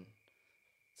waves and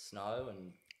snow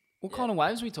and What kind of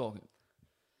waves are we talking?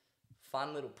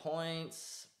 fun little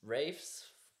points, reefs.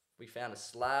 We found a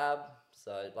slab,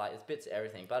 so like it's bits of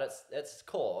everything, but it's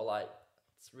core. Like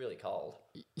it's really cold.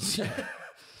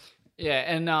 Yeah,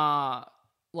 and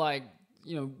like,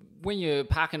 you know, when you're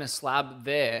packing a slab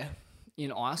there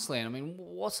in Iceland, I mean,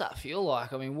 what's that feel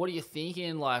like? I mean, what are you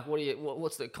thinking? Like,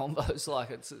 what's the combos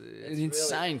like? It's an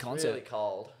insane concept. It's really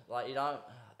cold. Like you don't.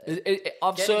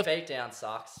 I've Getting surfed. beat down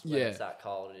sucks when it's that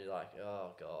cold. You're like,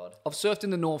 oh god. I've surfed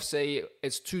in the North Sea.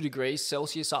 It's 2 degrees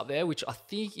Celsius up there, which I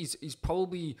think is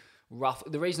probably rough.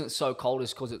 The reason it's so cold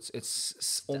is because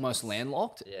it's almost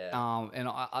landlocked. Yeah. And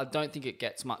I don't think it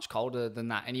gets much colder than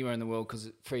that anywhere in the world because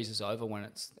it freezes over when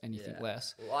it's anything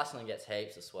less. Well, Iceland gets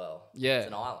heaps of swell. Yeah. It's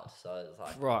an island, so it's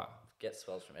like Right. gets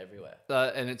swells from everywhere.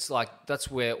 And it's like that's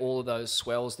where all of those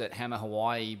swells that hammer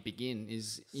Hawaii begin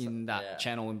is in that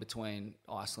channel in between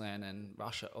Iceland and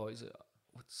Russia. Or is it?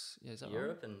 Is that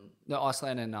Europe right? and No,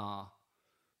 Iceland and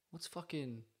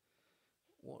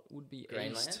what would be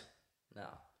Greenland? east? No.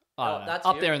 I don't know. That's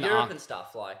Up there in the Europe Arc- and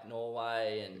stuff like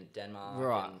Norway and Denmark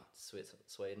Right. and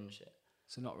Sweden and shit.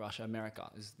 So not Russia, America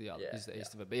is the other, Yeah, is the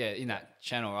east of it. But yeah, in that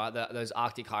channel, right? Those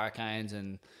Arctic hurricanes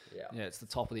and Yeah. it's the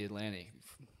top of the Atlantic.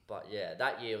 But yeah,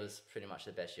 that year was pretty much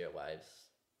the best year at waves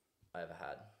I ever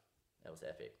had. It was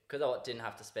epic because I didn't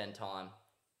have to spend time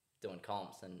doing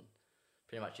comps and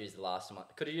pretty much used the last of my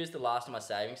could have used the last of my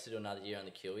savings to do another year on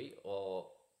the Kiwi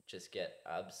or just get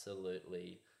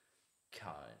absolutely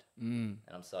coned. And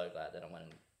I'm so glad that I went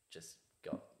and just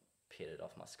got pitted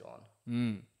off my scone.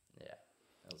 Yeah,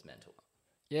 it was mental.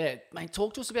 Yeah, mate,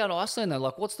 talk to us about Iceland though.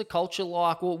 Like, what's the culture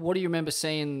like? What do you remember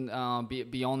seeing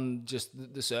beyond just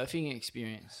the surfing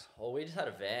experience? Well, we just had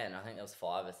a van. I think there was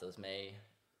 5 of us. There was me,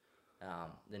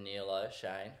 the Nilo,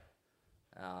 Shane,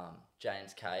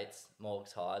 James Cates,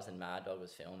 Morgs Hives, and Mad Dog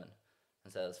was filming.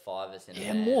 And so there was 5 of us in a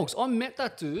Yeah, van. Morgs. I met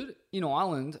that dude in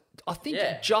Ireland. I think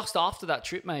just after that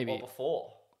trip, maybe. Or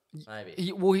before, maybe. He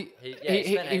spent was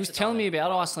heaps of telling time me in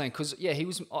about Ireland. Iceland because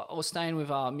I was staying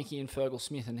with Mickey and Fergal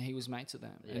Smith and he was mates with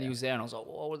them and he was there and I was like,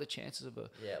 well, what are the chances of a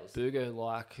burger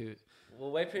like who?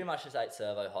 Well, we pretty much just ate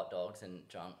servo hot dogs and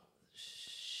drunk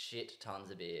shit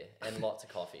tons of beer and lots of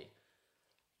coffee.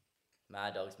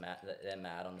 Mad Dog's mad. They're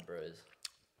mad on the brews.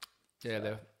 Yeah,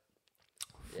 they're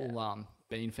full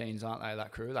bean fiends, aren't they?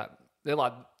 That crew, they're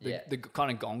like the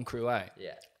kind of gong crew, eh?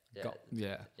 Yeah.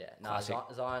 Yeah. No, Classic.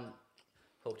 Zion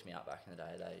hooked me up back in the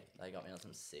day. They got me on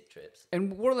some sick trips.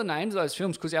 And what are the names of those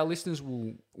films? Because our listeners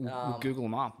will Google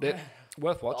them up. They're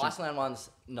worth The watching. Iceland one's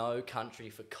No Country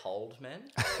for Cold Men.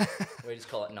 We just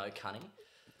call it No Cunny.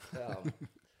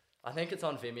 I think it's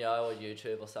on Vimeo or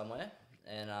YouTube or somewhere.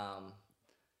 And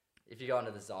if you go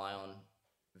onto the Zion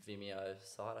Vimeo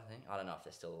site, I don't know if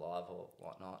they're still alive or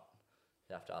whatnot.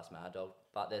 You have to ask Mad Dog.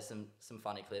 But there's some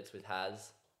funny clips with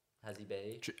Hazzy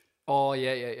B. Oh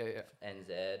yeah.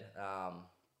 NZ.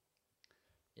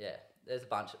 Yeah, there's a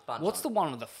bunch. What's the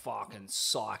one with the fucking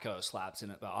psycho slaps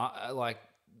in it? But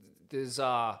there's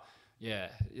I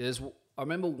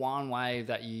remember one wave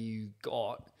that you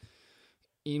got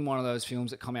in one of those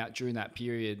films that come out during that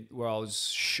period where I was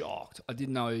shocked. I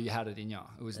didn't know you had it in you.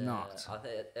 It was nuts. I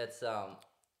think it's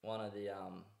one of the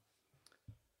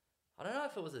I don't know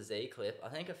if it was a Z clip. I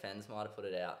think a Fens might have put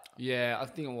it out. Yeah, I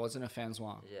think it wasn't a fans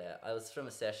one. Yeah, it was from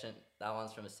a session. That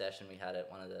one's from a session we had at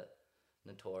one of the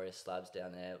notorious slabs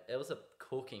down there. It was a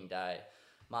cooking day.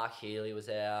 Mark Healy was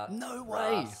out. No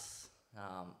way. Russ,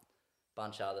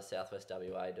 bunch of other Southwest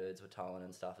WA dudes were towing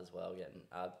and stuff as well.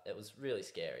 It was really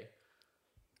scary.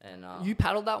 And You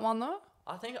paddled that one though?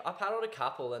 I think I paddled a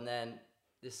couple, and then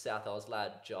this South Oz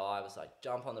lad Jai was like,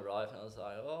 "Jump on the rope," and I was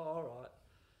like, "Oh, all right,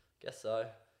 guess so."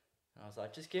 And I was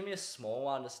like, "Just give me a small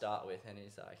one to start with," and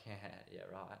he's like, "Yeah,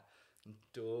 right." And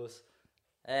doors,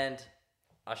 and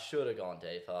I should have gone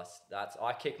deeper.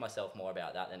 I kick myself more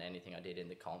about that than anything I did in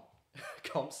the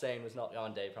comp scene. Was not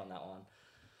going deeper on that one.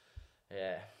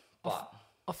 Yeah, but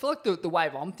I feel like the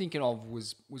wave I'm thinking of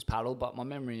was paddle, but my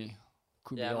memory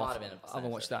could be it off. might have been I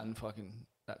haven't watched that in fucking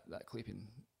that clip in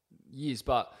years.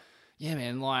 But yeah,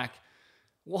 man, like,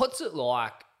 what's it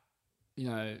like,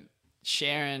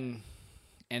 sharing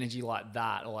energy like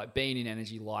that, or like being in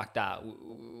energy like that?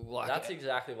 Like, that's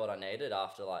exactly what I needed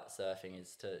after like surfing,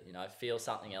 is to feel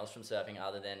something else from surfing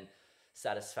other than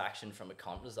satisfaction from a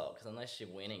comp result. Because unless you're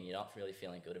winning, you're not really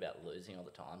feeling good about losing all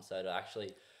the time. So to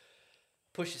actually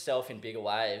push yourself in bigger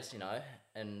waves,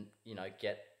 and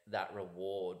get that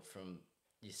reward from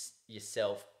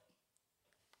yourself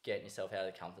getting yourself out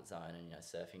of the comfort zone and,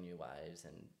 surfing new waves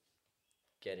and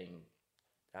getting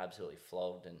absolutely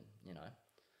flogged and,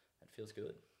 it feels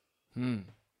good.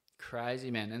 Crazy,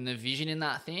 man. And the vision in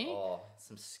that thing? Oh,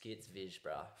 some skits viz,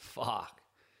 bruh. Fuck.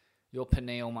 Your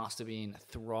pineal must have been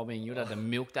throbbing. You'd have to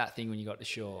milk that thing when you got to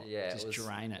shore. Yeah. Just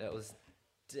drain it. It was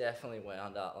definitely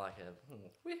wound up like a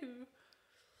woohoo.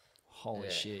 Holy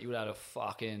shit. You would have a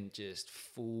fucking just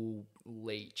full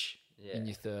leech in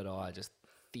your third eye. Just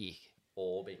thick.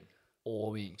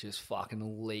 Orbing, just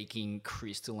fucking leaking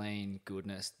crystalline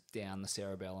goodness down the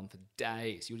cerebellum for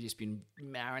days. You've just been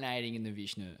marinating in the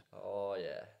Vishnu. Oh,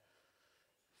 yeah.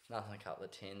 Nothing a couple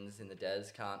of tins in the des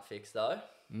can't fix, though.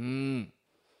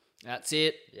 That's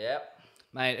it. Yep.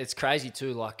 Mate, it's crazy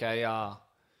too. Like a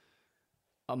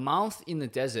month in the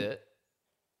desert,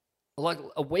 like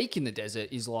a week in the desert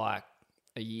is like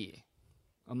a year.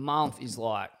 A month is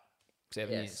like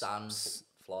 7 years. Sun,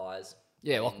 flies.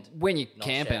 Yeah, like when you're not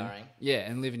camping, showering.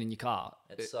 and living in your car.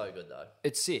 It's so good though.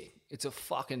 It's sick. It's a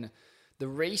fucking... The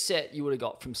reset you would have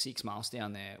got from 6 months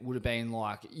down there would have been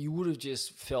like... You would have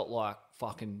just felt like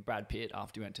fucking Brad Pitt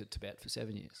after you went to Tibet for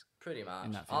 7 years. Pretty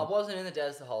much. that I film. wasn't in the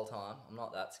des the whole time. I'm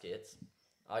not that skits.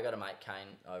 I got a mate,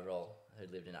 Kane Overall, who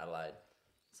lived in Adelaide.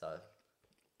 So,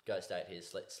 go stayed here.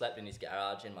 Slept in his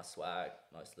garage in my swag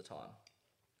most of the time.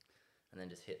 And then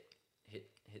just hit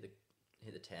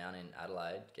the town in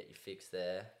Adelaide, get your fix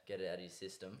there, get it out of your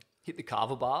system. Hit the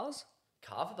carver bars?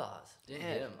 Carver bars. Didn't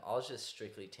hit them. I was just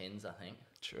strictly tins, I think.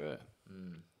 True.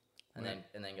 And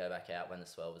then go back out when the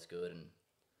swell was good. And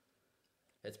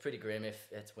it's pretty grim if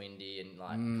it's windy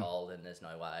and cold and there's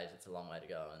no waves. It's a long way to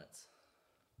go and it's...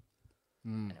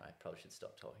 Anyway, probably should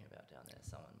stop talking about down there.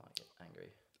 Someone might get angry.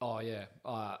 Oh, yeah.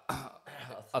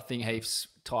 I think Heath's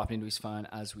typing into his phone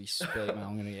as we speak. Man,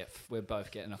 I'm gonna get... We're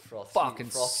both getting a fucking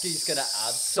Frosky's gonna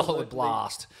solid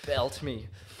blast. Belt me.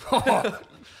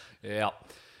 Yeah.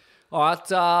 All right.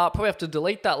 Probably have to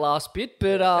delete that last bit,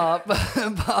 but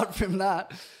apart from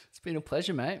that, it's been a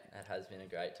pleasure, mate. It has been a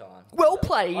great time. Well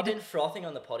played. I've been frothing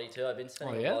on the potty too. I've been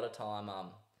spending a lot of time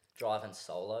driving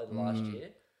solo the last year,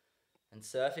 and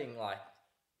surfing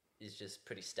is just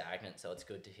pretty stagnant. So it's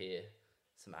good to hear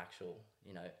some actual,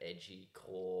 edgy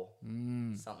core,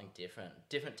 something different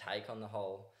take on the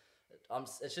whole.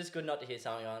 It's just good not to hear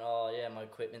something going, oh yeah, my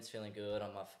equipment's feeling good on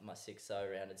my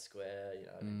 6-0 rounded square,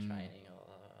 I've been training.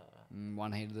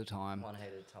 One heat at a time. One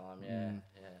heat at a time, yeah.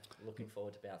 Looking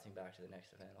forward to bouncing back to the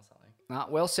next event or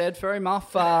something. Well said, Ferry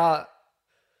Muff.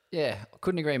 Yeah, I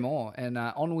couldn't agree more. And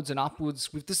onwards and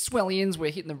upwards with the Swellians,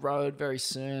 we're hitting the road very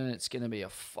soon. It's going to be a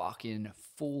fucking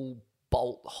full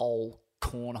bolt hole,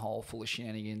 cornhole full of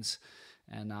shenanigans.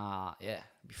 And it'd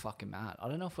be fucking mad. I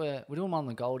don't know if we're doing one on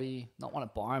the Goldie, not one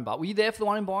at Byron, but were you there for the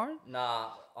one in Byron? Nah,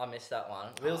 I missed that one.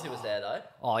 Willsy was there though.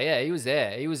 Oh yeah, he was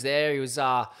there. He was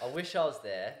I wish I was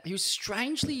there. He was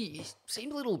he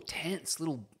seemed a little tense,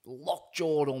 little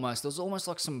lockjawed almost. There was almost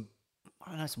like some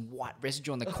white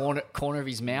residue on the corner of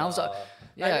his mouth.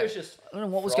 Maybe it was just I don't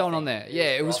know what was going on there.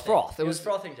 It was froth. It was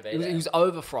frothing to be there. He was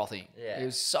over frothing. Yeah. He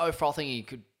was so frothing he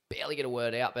could barely get a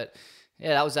word out. But yeah,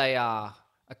 that was a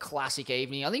classic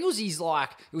evening. I think it was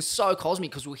it was so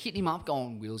cosmic because we were hitting him up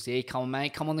going, Will's there, come on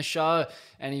mate, come on the show.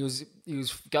 And he was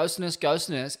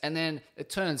ghosting us. And then it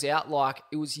turns out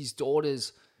it was his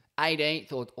daughter's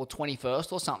 18th or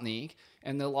 21st or something.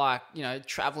 And they're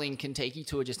traveling Kentucky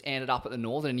tour just ended up at the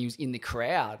Northern and he was in the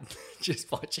crowd just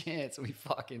by chance. And we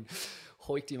fucking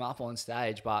hoiked him up on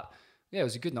stage. But yeah, it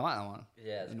was a good night, that one.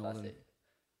 Yeah, it's classic.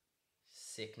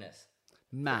 Sickness.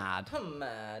 Mad.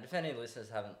 Mad. If any listeners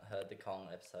haven't heard the Kong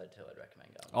episode too, I'd recommend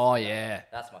going. Oh, yeah.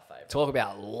 That's my favourite. Talk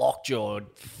about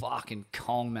lockjawed fucking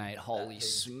Kong, mate. Holy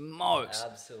smokes.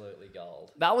 Absolutely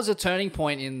gold. That was a turning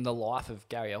point in the life of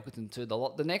Gary Elkerton too.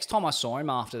 The next time I saw him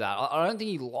after that, I don't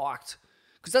think he liked...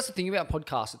 Because that's the thing about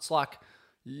podcasts. It's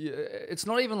it's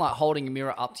not even like holding a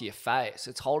mirror up to your face.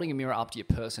 It's holding a mirror up to your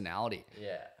personality.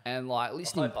 Yeah. And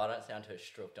listening... I hope I don't sound too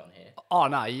struct on here. Oh,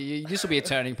 no. This will be a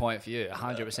turning point for you,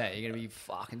 100%. You're going to be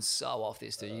fucking so off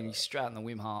this, dude. You're going to be straight in the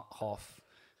Wim Hof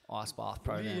ice bath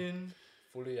program. In,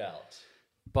 fully out.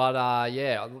 But,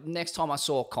 next time I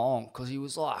saw Kong, because he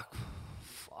was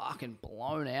fucking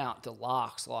blown out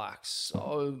deluxe,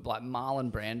 so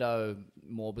Marlon Brando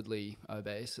morbidly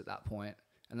obese at that point.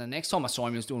 And the next time I saw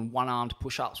him, he was doing one-armed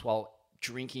push-ups while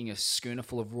drinking a schooner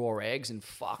full of raw eggs and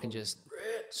fucking just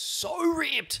so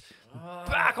ripped.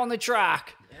 Back on the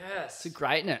track. Yes. To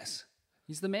greatness.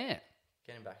 He's the man.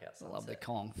 Get him back outside. I love the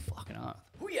Kong. Fucking oath.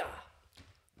 Hoo-yah.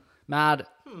 Mad.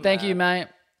 Thank you, mate.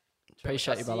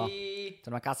 Appreciate you, brother.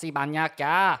 Terima kasih banyak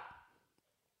ya.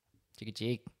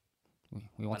 Jig.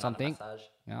 We want something? Massage.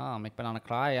 Yeah, make banana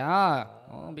cry. Yeah.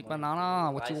 Oh, big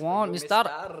banana. What you want, mister?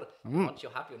 Once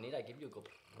you're happy, you need I give you a good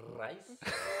price.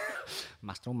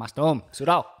 Mastum.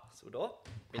 Sudah. Sudah.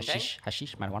 Bintang.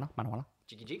 Hashish. Marijuana.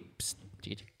 Jiggy jig. Psst.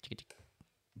 Jiggy.